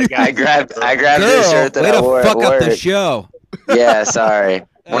 I like I grabbed Girl, the shirt that way I to wore fuck at up work. the show. Yeah, sorry.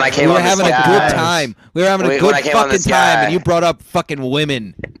 When I came we were on this having a guy, good time. We were having a When good I came on fucking this time, guy- and you brought up fucking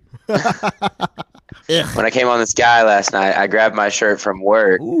women. when I came on this guy last night, I grabbed my shirt from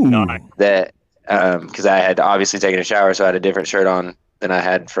work Ooh. Nice. that because I had obviously taken a shower, so I had a different shirt on than I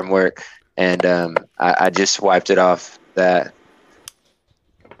had from work, and I just wiped it off. That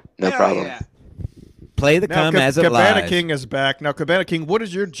no Hell problem. yeah. Play the Now, cum as it Cabana lies. King is back. Now, Cabana King, what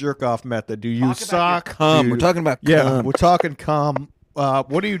is your jerk off method? Do you use sock? Cum. Do you- We're talking about Yeah, cum. we're talking cum.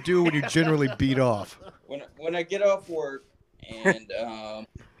 What do you do when you generally beat off? When I get off work and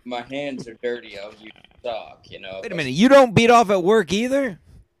my hands are dirty, I'll use a sock. Wait a minute. You don't beat off at work either?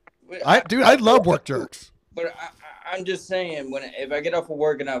 I love work jerks. But I'm just saying, if I get off of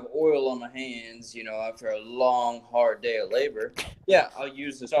work and I have oil on my hands, after a long, hard day of labor, yeah, I'll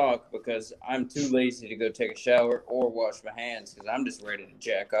use a sock because I'm too lazy to go take a shower or wash my hands because I'm just ready to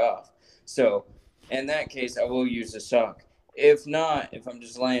jack off. So, in that case, I will use a sock. If not, if I'm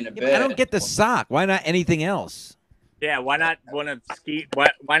just laying in Yeah, bed, but I don't get the sock. Why not anything else? Yeah, why not one of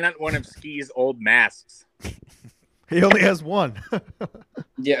Why not one of Ski's old masks? He only has one.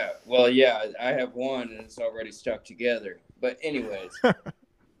 Yeah, well, yeah, I have one and it's already stuck together. But anyways,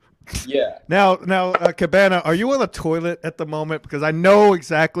 yeah. Now, Cabana, are you on the toilet at the moment? Because I know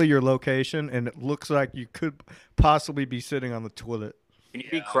exactly your location, and it looks like you could possibly be sitting on the toilet. Can you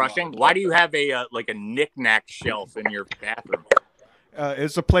be crushing? Why do you have a like a knick-knack shelf in your bathroom?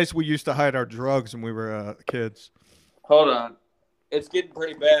 It's a place we used to hide our drugs when we were kids. Hold on. It's getting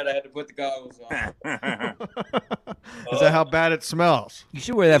pretty bad. I had to put the goggles on. Is that how bad it smells? You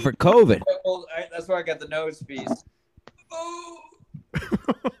should wear that for COVID. Well, that's why I got the nose piece. Oh,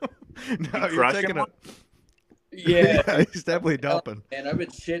 No, you're crushing taking a. one? yeah. Yeah, he's definitely dumping. And I've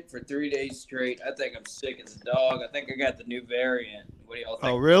been shit for 3 days straight. I think I'm sick as a dog. I think I got the new variant. What do y'all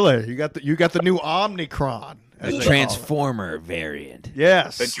think? Oh, really? You got the new Omnicron. as The they call it. Transformer variant.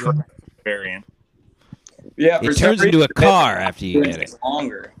 Yes. The truck variant. Yeah, It turns into a car after you get it. It's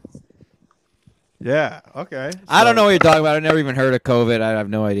longer. Yeah. Okay. I don't So- know what you're talking about. I've never even heard of COVID. I have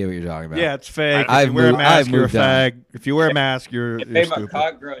no idea what you're talking about. Yeah, it's fake. I've if you wear a moved- mask, I've you're a moved on. fag. If you wear a mask, you're It made my stupid.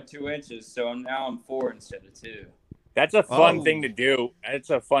 cock grow 2 inches, so I'm 4 instead of 2. That's a fun Oh. thing to do. It's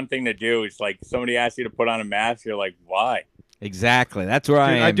a fun thing to do. It's like somebody asks you to put on a mask. You're like, why? Exactly. That's where I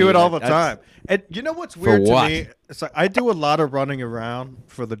Dude, am. I do it all the That's- time. And you know what's weird to what? me? It's like I do a lot of running around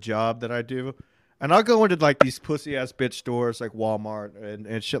for the job that I do. And I'll go into like these pussy ass bitch stores like Walmart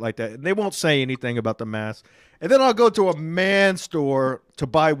and shit like that. And they won't say anything about the mask. And then I'll go to a man store to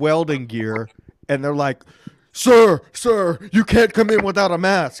buy welding gear. And they're like, sir, you can't come in without a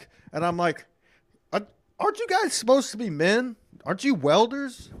mask. And I'm like, aren't you guys supposed to be men? Aren't you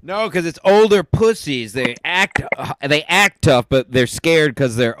welders? No, because it's older pussies. They act tough, but they're scared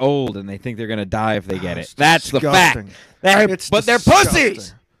because they're old and they think they're gonna die if they get it. It's That's the fact. disgusting. They're It's but they're disgusting.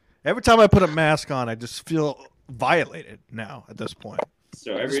 pussies. Every time I put a mask on, I just feel violated now at this point.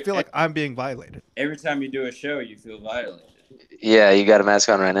 So I just feel like I'm being violated. every time you do a show, you feel violated. Yeah, you got a mask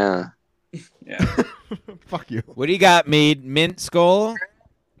on right now. Yeah. Fuck you. What do you got, Mead? Mint skull?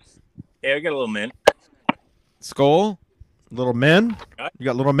 Yeah, we got a little mint. Skull? Little men? You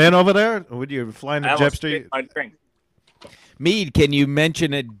got little men over there? Or would you flying I to Jeb almost Street? spit my drink. Mead, can you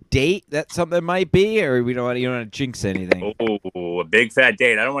mention a date that something might be, or you don't want to jinx anything? Oh, a big fat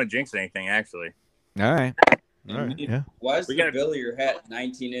date. I don't want to jinx anything, actually. All right. All right, yeah. Why is We the gotta- bill of your hat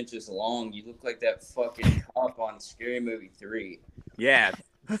 19 inches long? You look like that fucking cop on Scary Movie 3. Yeah,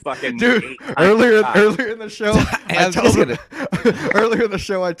 fucking Dude, 8 earlier times. in the show, I I was told just him, earlier in the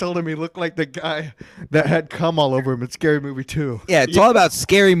show, I told him he looked like the guy that had cum all over him in Scary Movie 2. Yeah, it's all about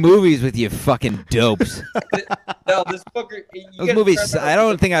scary movies with you fucking dopes. No, this fucker. You Those gotta movies, try I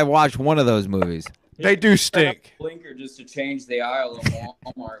don't think I watched one of those movies. They do stink. Blinker just to change the aisle of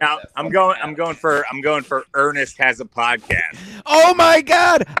Walmart. Now, with that I'm fucking going hat. for Ernest has a podcast. Oh my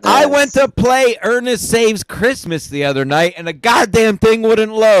God! I Nice. went to play Ernest Saves Christmas the other night, and the goddamn thing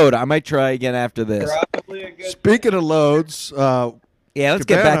wouldn't load. I might try again after this. Probably a good. Speaking of loads, Yeah, let's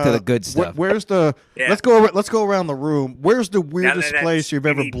get back to Cabana, the good stuff. Where's the? Yeah. Let's go around the room. Where's the weirdest that's place you've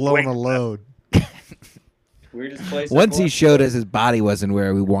ever really blown quick. a load? Weirdest place. Once I've he watched? showed us his body wasn't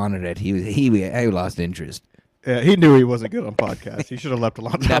where we wanted it, he lost interest. Yeah, he knew he wasn't good on podcasts. He should have left a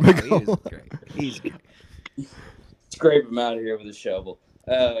long time No, ago. he was great. He's good. Scrape him out of here with a shovel.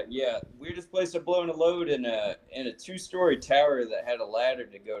 Yeah, weirdest place I've blown a load in a 2-story tower that had a ladder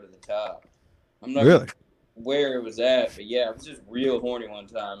to go to the top. I'm not Really? sure where it was at, but yeah, I was just real horny one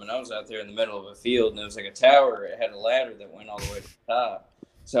time, and I was out there in the middle of a field, and it was like a tower. It had a ladder that went all the way to the top.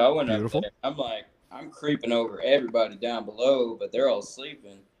 So I went Beautiful. up there. I'm like, I'm creeping over everybody down below, but they're all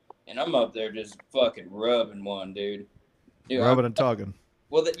sleeping, and I'm up there just fucking rubbing one, dude. Rubbing and tugging.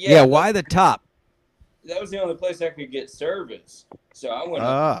 Well, Yeah, why the top? that was the only place I could get service. So I went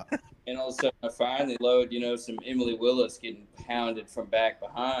up, Ah, and all of a sudden I finally load, some Emily Willis getting pounded from back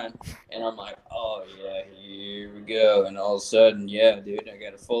behind, and I'm like, oh yeah, here we go. And all of a sudden, yeah, dude, I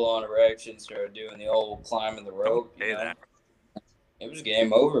got a full-on erection, started doing the old climbing the rope. Say that. It was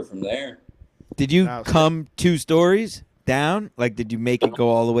game over from there. Did you Now, come 2 stories down? Like, did you make it go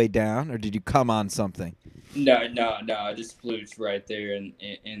all the way down, or did you come on something? No, I just flooched right there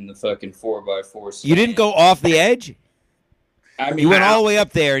in the fucking 4x4. You didn't go off the edge? I mean, You went all the way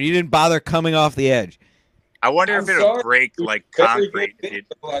up there, and you didn't bother coming off the edge. I wonder I'm if it'll sorry. break like Very good concrete. video. Dude.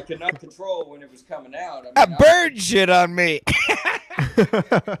 I could not control when it was coming out. A bird shit on me.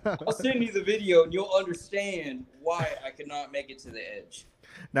 I'll send you the video, and you'll understand why I could not make it to the edge.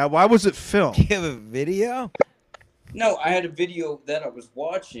 now why was it filmed? You have a video? No, I had a video that I was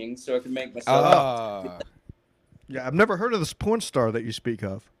watching, so I could make myself. Oh. Yeah, I've never heard of this porn star that you speak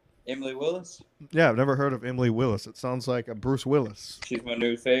of. Emily Willis. Yeah, I've never heard of Emily Willis. It sounds like a Bruce Willis. She's my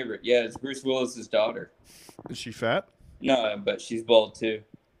new favorite. Yeah, it's Bruce Willis's daughter. Is she fat? No, but she's bald too.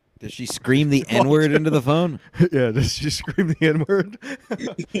 Does she scream the N-word into the phone? Yeah, does she scream the N-word?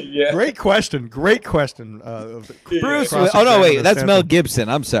 Yeah. Great question. Great question. Bruce. Cross-examine Oh no, wait, this that's Mel answer. Gibson.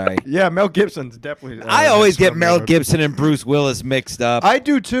 I'm sorry. Yeah, Mel Gibson's definitely. I always get scream Mel N-word. Gibson and Bruce Willis mixed up. I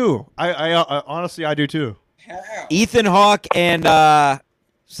do too. I honestly, I do too. How? Ethan Hawke and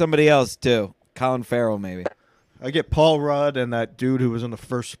somebody else too. Colin Farrell, maybe. I get Paul Rudd and that dude who was in the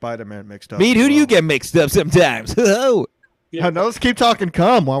first Spider-Man mixed up. Mead, as who do you well. get mixed up sometimes? Oh. Yeah, no, let's keep talking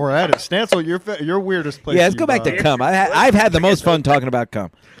cum while we're at it. Stancil, your weirdest place. Yeah, let's go back to cum. I've had the most fun talking about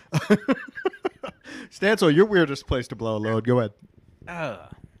cum. Stancil, your weirdest place to blow a load. Go ahead.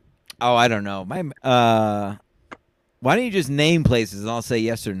 Oh, I don't know. Why don't you just name places and I'll say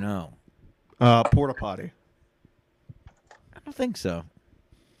yes or no? Porta potty, I don't think so.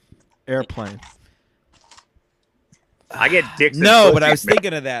 airplane. I get dicks. and No, but I was pussies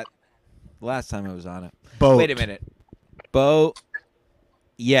thinking of that last time I was on it. Boat. Wait a minute. Boat.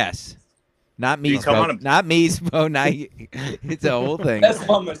 Yes. Not you me's come boat. on a- Not me's boat. Not, it's a whole thing. That's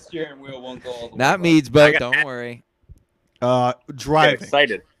why my steering wheel won't go all the way. Not up. me's boat. I got Don't that. worry. Get Driving.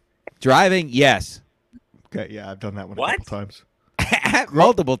 excited. Driving. Yes. Okay, yeah, I've done that one What? a couple times.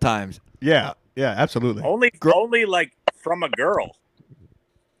 Multiple times. Yeah, absolutely. Only like from a girl.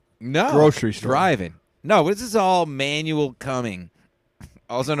 No. Grocery store. Driving. No, this is all manual coming.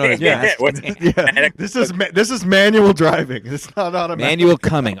 Also known as Yeah, what's- Yeah, this is manual driving. It's not automatic. manual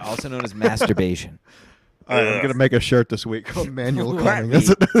coming, also known as masturbation. All right, I'm gonna make a shirt this week called manual What? coming. That's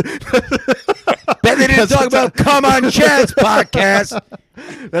it. Bet they didn't That's talk the about Come on Chance podcast.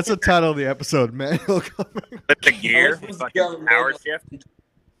 That's the title of the episode. Manual coming. With the gear, How's this fucking going, power man? shift.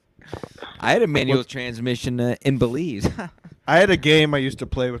 I had a manual transmission in Belize. I had a game I used to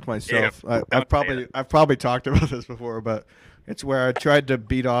play with myself. Yeah, I've probably talked about this before, but it's where I tried to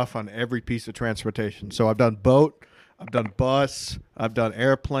beat off on every piece of transportation. So I've done boat, I've done bus, I've done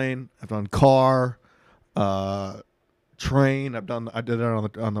airplane, I've done car, train. I did it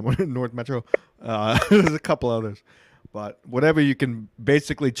on the North Metro. There's a couple others, but whatever you can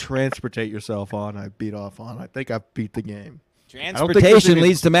basically transportate yourself on, I beat off on. I think I've beat the game. think there's Transportation any-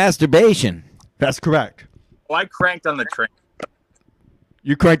 leads to masturbation. That's correct. Well, I cranked on the train.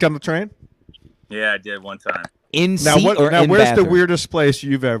 You cranked on the train? Yeah, I did one time. In Now, seat or in where's the bathroom? weirdest place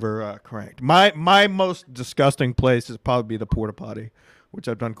you've ever cranked? My most disgusting place is probably the porta potty, which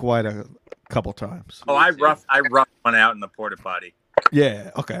I've done quite a couple times. Oh, I roughed one out in the porta potty.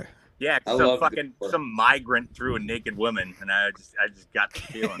 Yeah. Okay. Yeah, I some love fucking it. some migrant threw a naked woman, and I just got the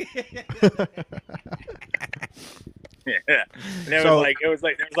feeling. Yeah,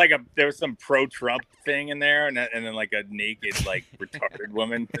 and there was some pro-Trump thing in there, and then like a naked like retarded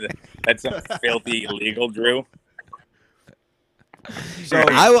woman. That's some filthy illegal, Drew. So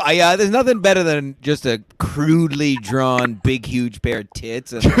there's nothing better than just a crudely drawn, big, huge pair of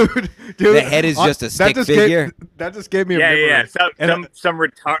tits. And dude, the head is just a stick figure. That just gave me a Yeah, memory. yeah. Some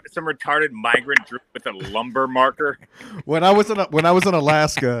retarded migrant drew with a lumber marker. When I was in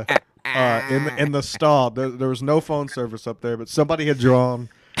Alaska, in the stall, there was no phone service up there, but somebody had drawn,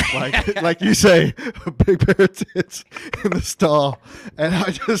 like you say, a big pair of tits in the stall, and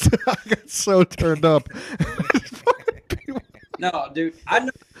I got so turned up. No, dude, I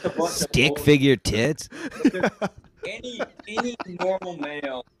know a bunch of Stick bullshit. figure tits. Any normal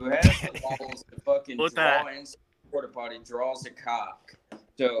male who has the balls to fucking What's draw that? in porta potty draws a cock.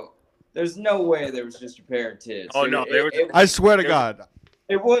 So there's no way there was just a pair of tits. Oh, no, there was- I swear to God.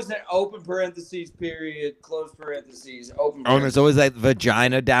 It wasn't open parentheses, period, close parentheses, open Oh, and there's always that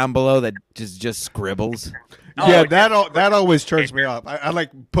vagina down below that just scribbles. Oh, Yeah, yeah. that always turns me up. I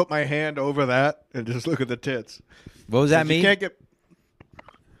like put my hand over that and just look at the tits. What does that You mean? can't get.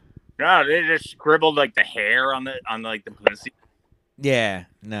 No, they just scribbled like the hair on the pussy. Yeah,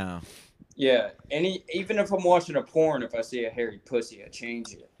 no. Yeah, even if I'm watching a porn, if I see a hairy pussy, I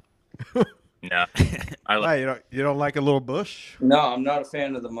change it. No, I Why, you don't like a little bush? No, I'm not a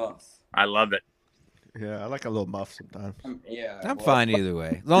fan of the month. love it. Yeah, I like a little muff sometimes. Yeah, I'm well, fine either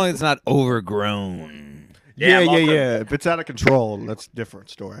way. As long as it's not overgrown. Yeah, I'm yeah, also- yeah. If it's out of control, that's a different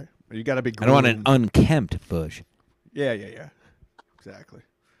story. You got to be. I don't want an groomed. unkempt bush. Yeah, yeah, yeah. Exactly.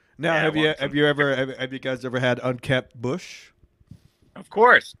 Now, Yeah, I have you want some. have you guys ever had unkept bush? Of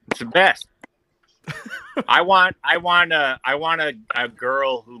course, it's the best. I want a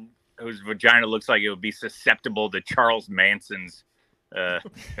girl whose vagina looks like it would be susceptible to Charles Manson's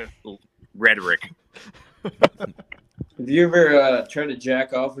rhetoric. Have you ever tried to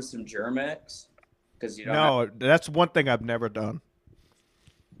jack off with some Germex? Because you don't. No, that's one thing I've never done.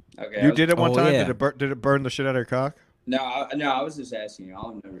 Okay. You did it one Oh, time. yeah. Did it burn the shit out of your cock? No, I was just asking you.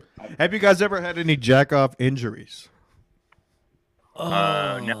 I've never. Have you guys ever had any jack off injuries?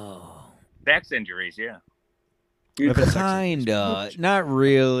 No. Sex injuries, yeah. Dude, If it's Kinda. Not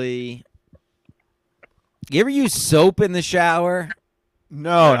really. You ever use soap in the shower?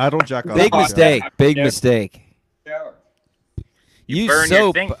 No, I don't jack off. Big in the shower. mistake. Big Yeah. mistake. shower. Use burn your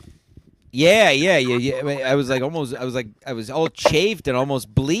soap. thing. Yeah. I mean, I was all chafed and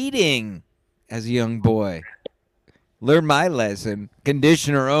almost bleeding as a young boy. Learn my lesson.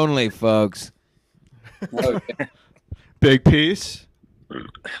 Conditioner only, folks. Okay. Big piece.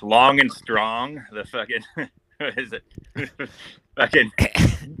 Long and strong. The fucking what is it? Fucking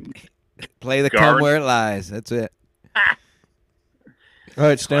Play the Guard. cum where it lies. That's it. All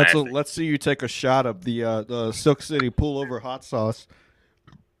right, Stancil, Classic. let's see you take a shot of the Silk City pullover hot sauce.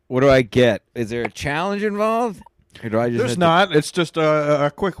 What do I get? Is there a challenge involved? Or do I just There's have to- not. It's just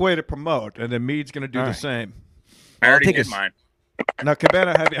a quick way to promote, and then Mead's going to do All the right. same. I I'll already take did a- mine. Now,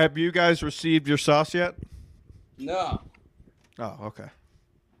 Cabana, have you guys received your sauce yet? No. Oh, okay.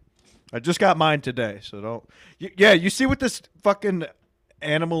 I just got mine today, so don't. Yeah, you see what this fucking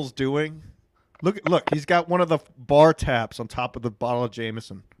animal's doing? Look, he's got one of the bar taps on top of the bottle of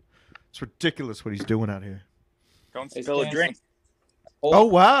Jameson. It's ridiculous what he's doing out here. Don't Hey, spill a Stan, drink. Oh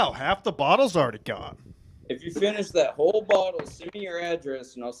wow, half the bottle's already gone. If you finish that whole bottle, send me your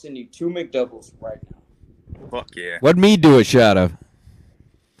address and I'll send you 2 McDoubles right now. Fuck yeah. What'd me do a shot of?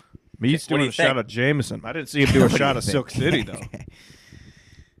 Me's What do doing you a shot think? of Jameson. I didn't see him do a What do shot you of think? Silk City though.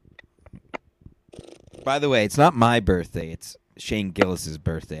 By the way, it's not my birthday. It's Shane Gillis's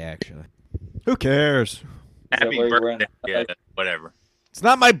birthday, actually. Who cares? Happy where you were in- birthday. Yeah, whatever. It's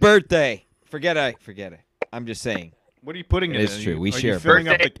not my birthday. Forget it. I'm just saying. What are you putting It it is in? true. We Are share you filling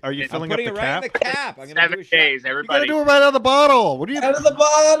up birthday. the, Are you I'm filling I'm up putting the it right cap? in the cap. I'm gonna 7 do a shot. days, You gotta everybody. do it right out of the bottle. What are you? Out of the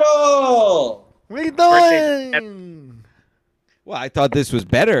bottle! What are you Birthday- doing? Well, I thought this was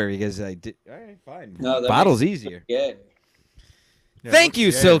better because I did. All right, fine. No, that Bottle's makes- easier. Yeah. Yeah, Thank what's- you,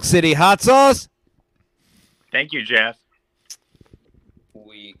 yeah. Silk City hot sauce. Thank you, Jeff.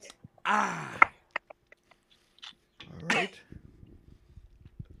 Weak. All right.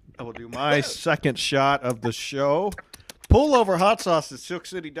 I will do my second shot of the show. Pullover hot sauce at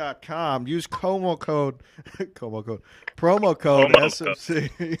silkcity.com. Use promo code Promo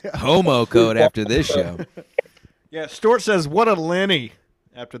SMC. Homo code after this show. Yeah, Stort says, what a Lenny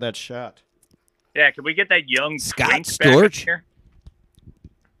after that shot. Yeah, can we get that young Scott Prince back in Storch? here?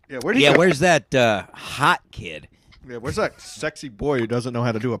 Yeah, where'd he Yeah, go? where's that hot kid? Yeah, where's that sexy boy who doesn't know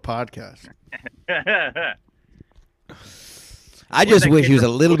how to do a podcast? I just that wish kid he was a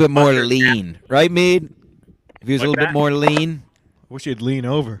from little bit more Ghostbusters? lean, right, Mead? If he was a What's little bit that? more lean, I wish he'd lean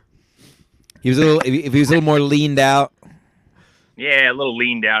over. he was a little. If he was a little more leaned out, Yeah, a little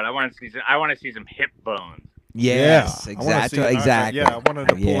leaned out. I want to see some hip bones. Yes, I wanna see- exactly. Yeah, I wanted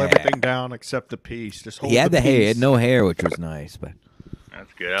to pull Yeah. everything down except the piece. Just hold He had the hair. He had piece. no hair, which was nice, but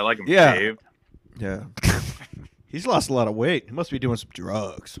That's good. I like him Yeah. shaved. Yeah. He's lost a lot of weight. He must be doing some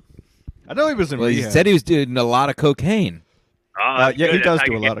drugs. I know he was in well, he rehab. said he was doing a lot of cocaine. Oh, Yeah, he good. does That's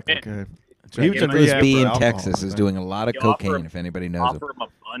do how a you lot of get in. cocaine. So He was in Nicholas rehab B for in alcohol, Texas I is think. doing a lot of You offer cocaine. him- If anybody knows him. Offer him a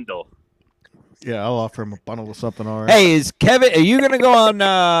bundle. Yeah, I'll offer him a bundle of something. All right. Hey, is Kevin? Are you gonna go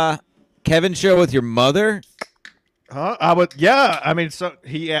on Kevin's show with your mother? Huh? I would. Yeah. I mean, so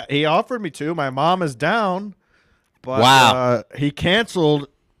he offered me to. My mom is down, but Wow. he canceled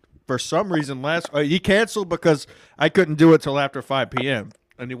for some reason. He canceled because I couldn't do it till after 5 p.m.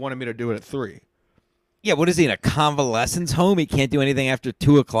 and he wanted me to do it at 3. Yeah. What is he in a convalescence home? He can't do anything after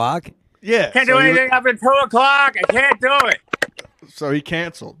 2:00. Yeah. Can't so do he- anything after 2:00. I can't do it. So he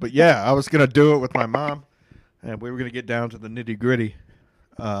canceled. But yeah, I was gonna do it with my mom, and we were gonna get down to the nitty gritty.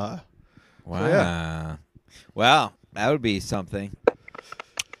 Wow. yeah. Well, that would be something.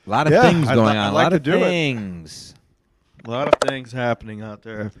 A lot of Yeah, things I'd going li- on. I'd A like lot to of do it. things. A lot of things happening out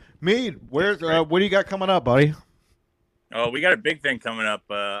there. Mead, where's what do you got coming up, buddy? Oh, we got a big thing coming up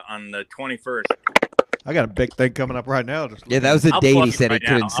on the 21st. I got a big thing coming up right now. Just Yeah, that was the I'll date plug he it said right he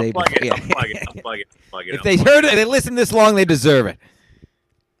couldn't now. say I'll plug before. it. Yeah. I'll plug it. I'll plug it. I'll plug it. If they heard it, they listened this long, they deserve it.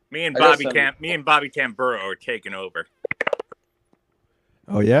 Me and I got Bobby some- me and Bobby Tamburo are taking over.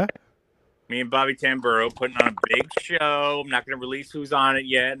 Oh yeah. Me and Bobby Tamburo putting on a big show. I'm not going to release who's on it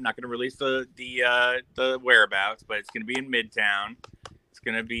yet. I'm not going to release the whereabouts, but it's going to be in Midtown. It's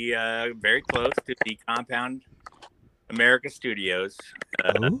going to be very close to the Compound America Studios.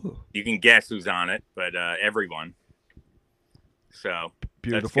 Ooh, You can guess who's on it, but everyone. So that's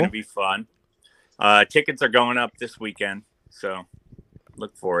beautiful. going to be fun. Tickets are going up this weekend, so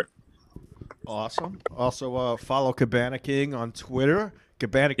look for it. Awesome. Also, follow Cabana King on Twitter.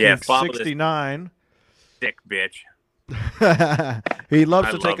 Cabana Yeah, King follow this- 69. Sick bitch. He loves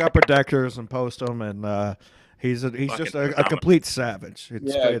I to love take it. upper deckers and post them, and he's just Fucking a phenomenal. complete savage.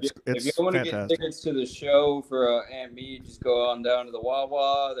 It's Yeah, it's if you want to get fantastic. tickets to the show for Aunt Mead, just go on down to the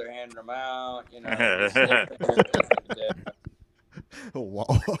Wawa. They're handing them out. You know. Wow.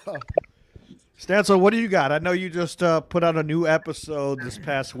 Stancil, what do you got? I know you just put out a new episode this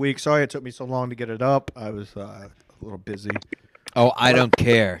past week. Sorry it took me so long to get it up. I was a little busy. Oh, I don't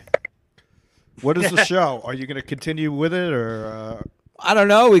care. What is the show? Are you going to continue with it, or I don't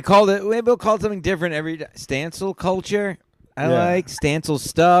know. We called it. Maybe we'll call it something different every day. Stancil culture. I Yeah. like Stancil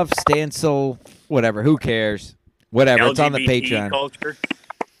stuff. Stancil, whatever. Who cares? Whatever. It's on the LGBT Patreon. culture.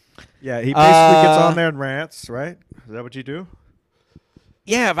 yeah, he basically gets on there and rants, right? Is that what you do?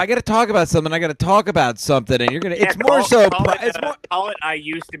 Yeah, if I got to talk about something, I got to talk about something, and you're gonna. Yeah, It's more call- so. Call it, It's more. call it. I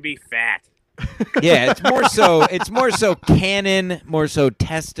used to be fat. Yeah, it's more so. It's more so canon, more so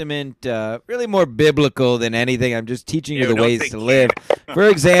testament, really more biblical than anything. I'm just teaching you Ew, the don't ways say to live. For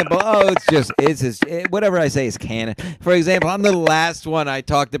example, whatever I say is canon. For example, on the last one, I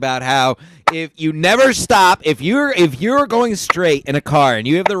talked about how if you never stop, if you're going straight in a car and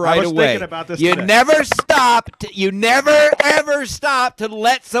you have the right was of way, thinking about this you today. never stop. You never ever stop to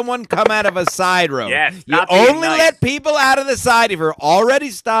let someone come out of a side road. Yes, you stop being only nice. let people out of the side if you're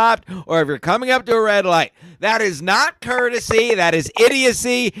already stopped or if you're coming up to a red light. That is not courtesy. That is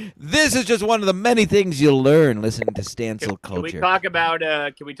idiocy. This is just one of the many things you'll learn listening to Stancil Can we culture. talk about?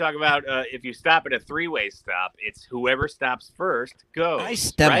 If you stop at a three-way stop, it's whoever stops first goes. My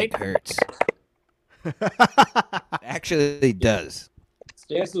stomach right? hurts. Actually, it does.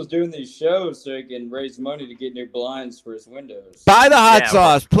 Stancil's doing these shows so he can raise money to get new blinds for his windows. Buy the hot Yeah,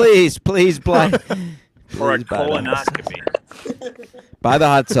 sauce, please, please, blind. Or a Please buy the hot sauce. colonoscopy. Buy the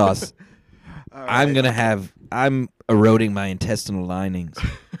hot sauce. All right. I'm eroding my intestinal linings.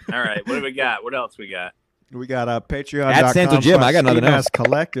 All right, what do we got? What else we got? We got At Patreon.com. Stancil Jim, I got nothing else.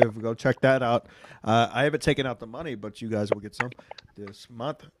 Collective. Go check that out. I haven't taken out the money, but you guys will get some this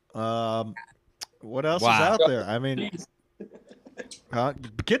month. What else Wow. is out there? I mean,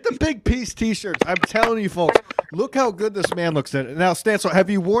 get the big piece T-shirts. I'm telling you, folks. Look how good this man looks in it. Now, Stancil, have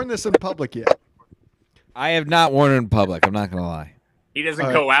you worn this in public yet? I have not worn it in public. I'm not gonna lie. He doesn't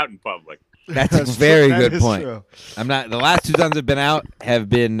All go out in public. That's a That's very true. That good is point. true. I'm not. The last 2 times I've been out have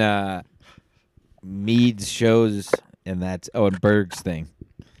been Mead's shows, and and Berg's thing.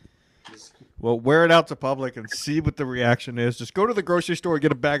 Well, wear it out to public and see what the reaction is. Just go to the grocery store,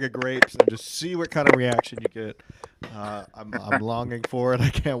 get a bag of grapes, and just see what kind of reaction you get. I'm longing for it. I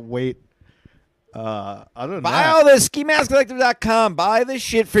can't wait. Other than Buy that, all this. SkiMaskCollective.com. Buy this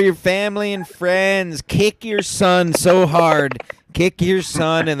shit for your family and friends. Kick your son so hard. Kick your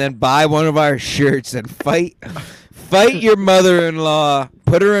son, and then buy one of our shirts and fight your mother-in-law.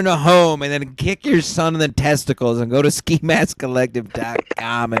 put her in a home, and then kick your son in the testicles and go to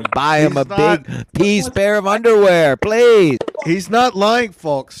skimaskcollective.com and buy him a big pair of underwear, please. He's not lying,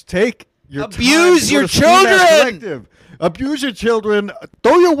 folks. Take your Abuse time your to go to Ski Mask children! Collective. Abuse your children.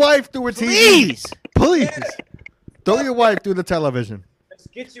 Throw your wife through a TV. Please. Throw your wife through the television. Let's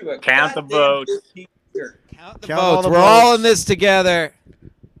get you a Count the goddamn votes. good t-shirt. Count the Count all votes. the We're all votes. in this together.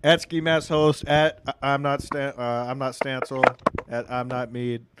 At Ski Mask Host, at I'm not Stancil, at I'm not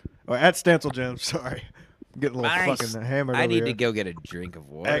Mead, or at Stancil Jim. Sorry, I'm getting a little Nice. fucking hammered. I over need here. to go get a drink of At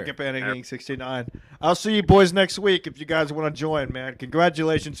water. Campaigning 69. I'll see you boys next week if you guys want to join, man.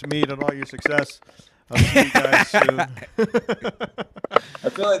 Congratulations, Mead, on all your success. I'll see you guys soon. I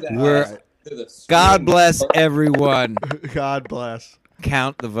feel like that. We're- has to the God screen. bless everyone. God bless.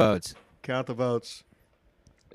 Count the votes. Count the votes.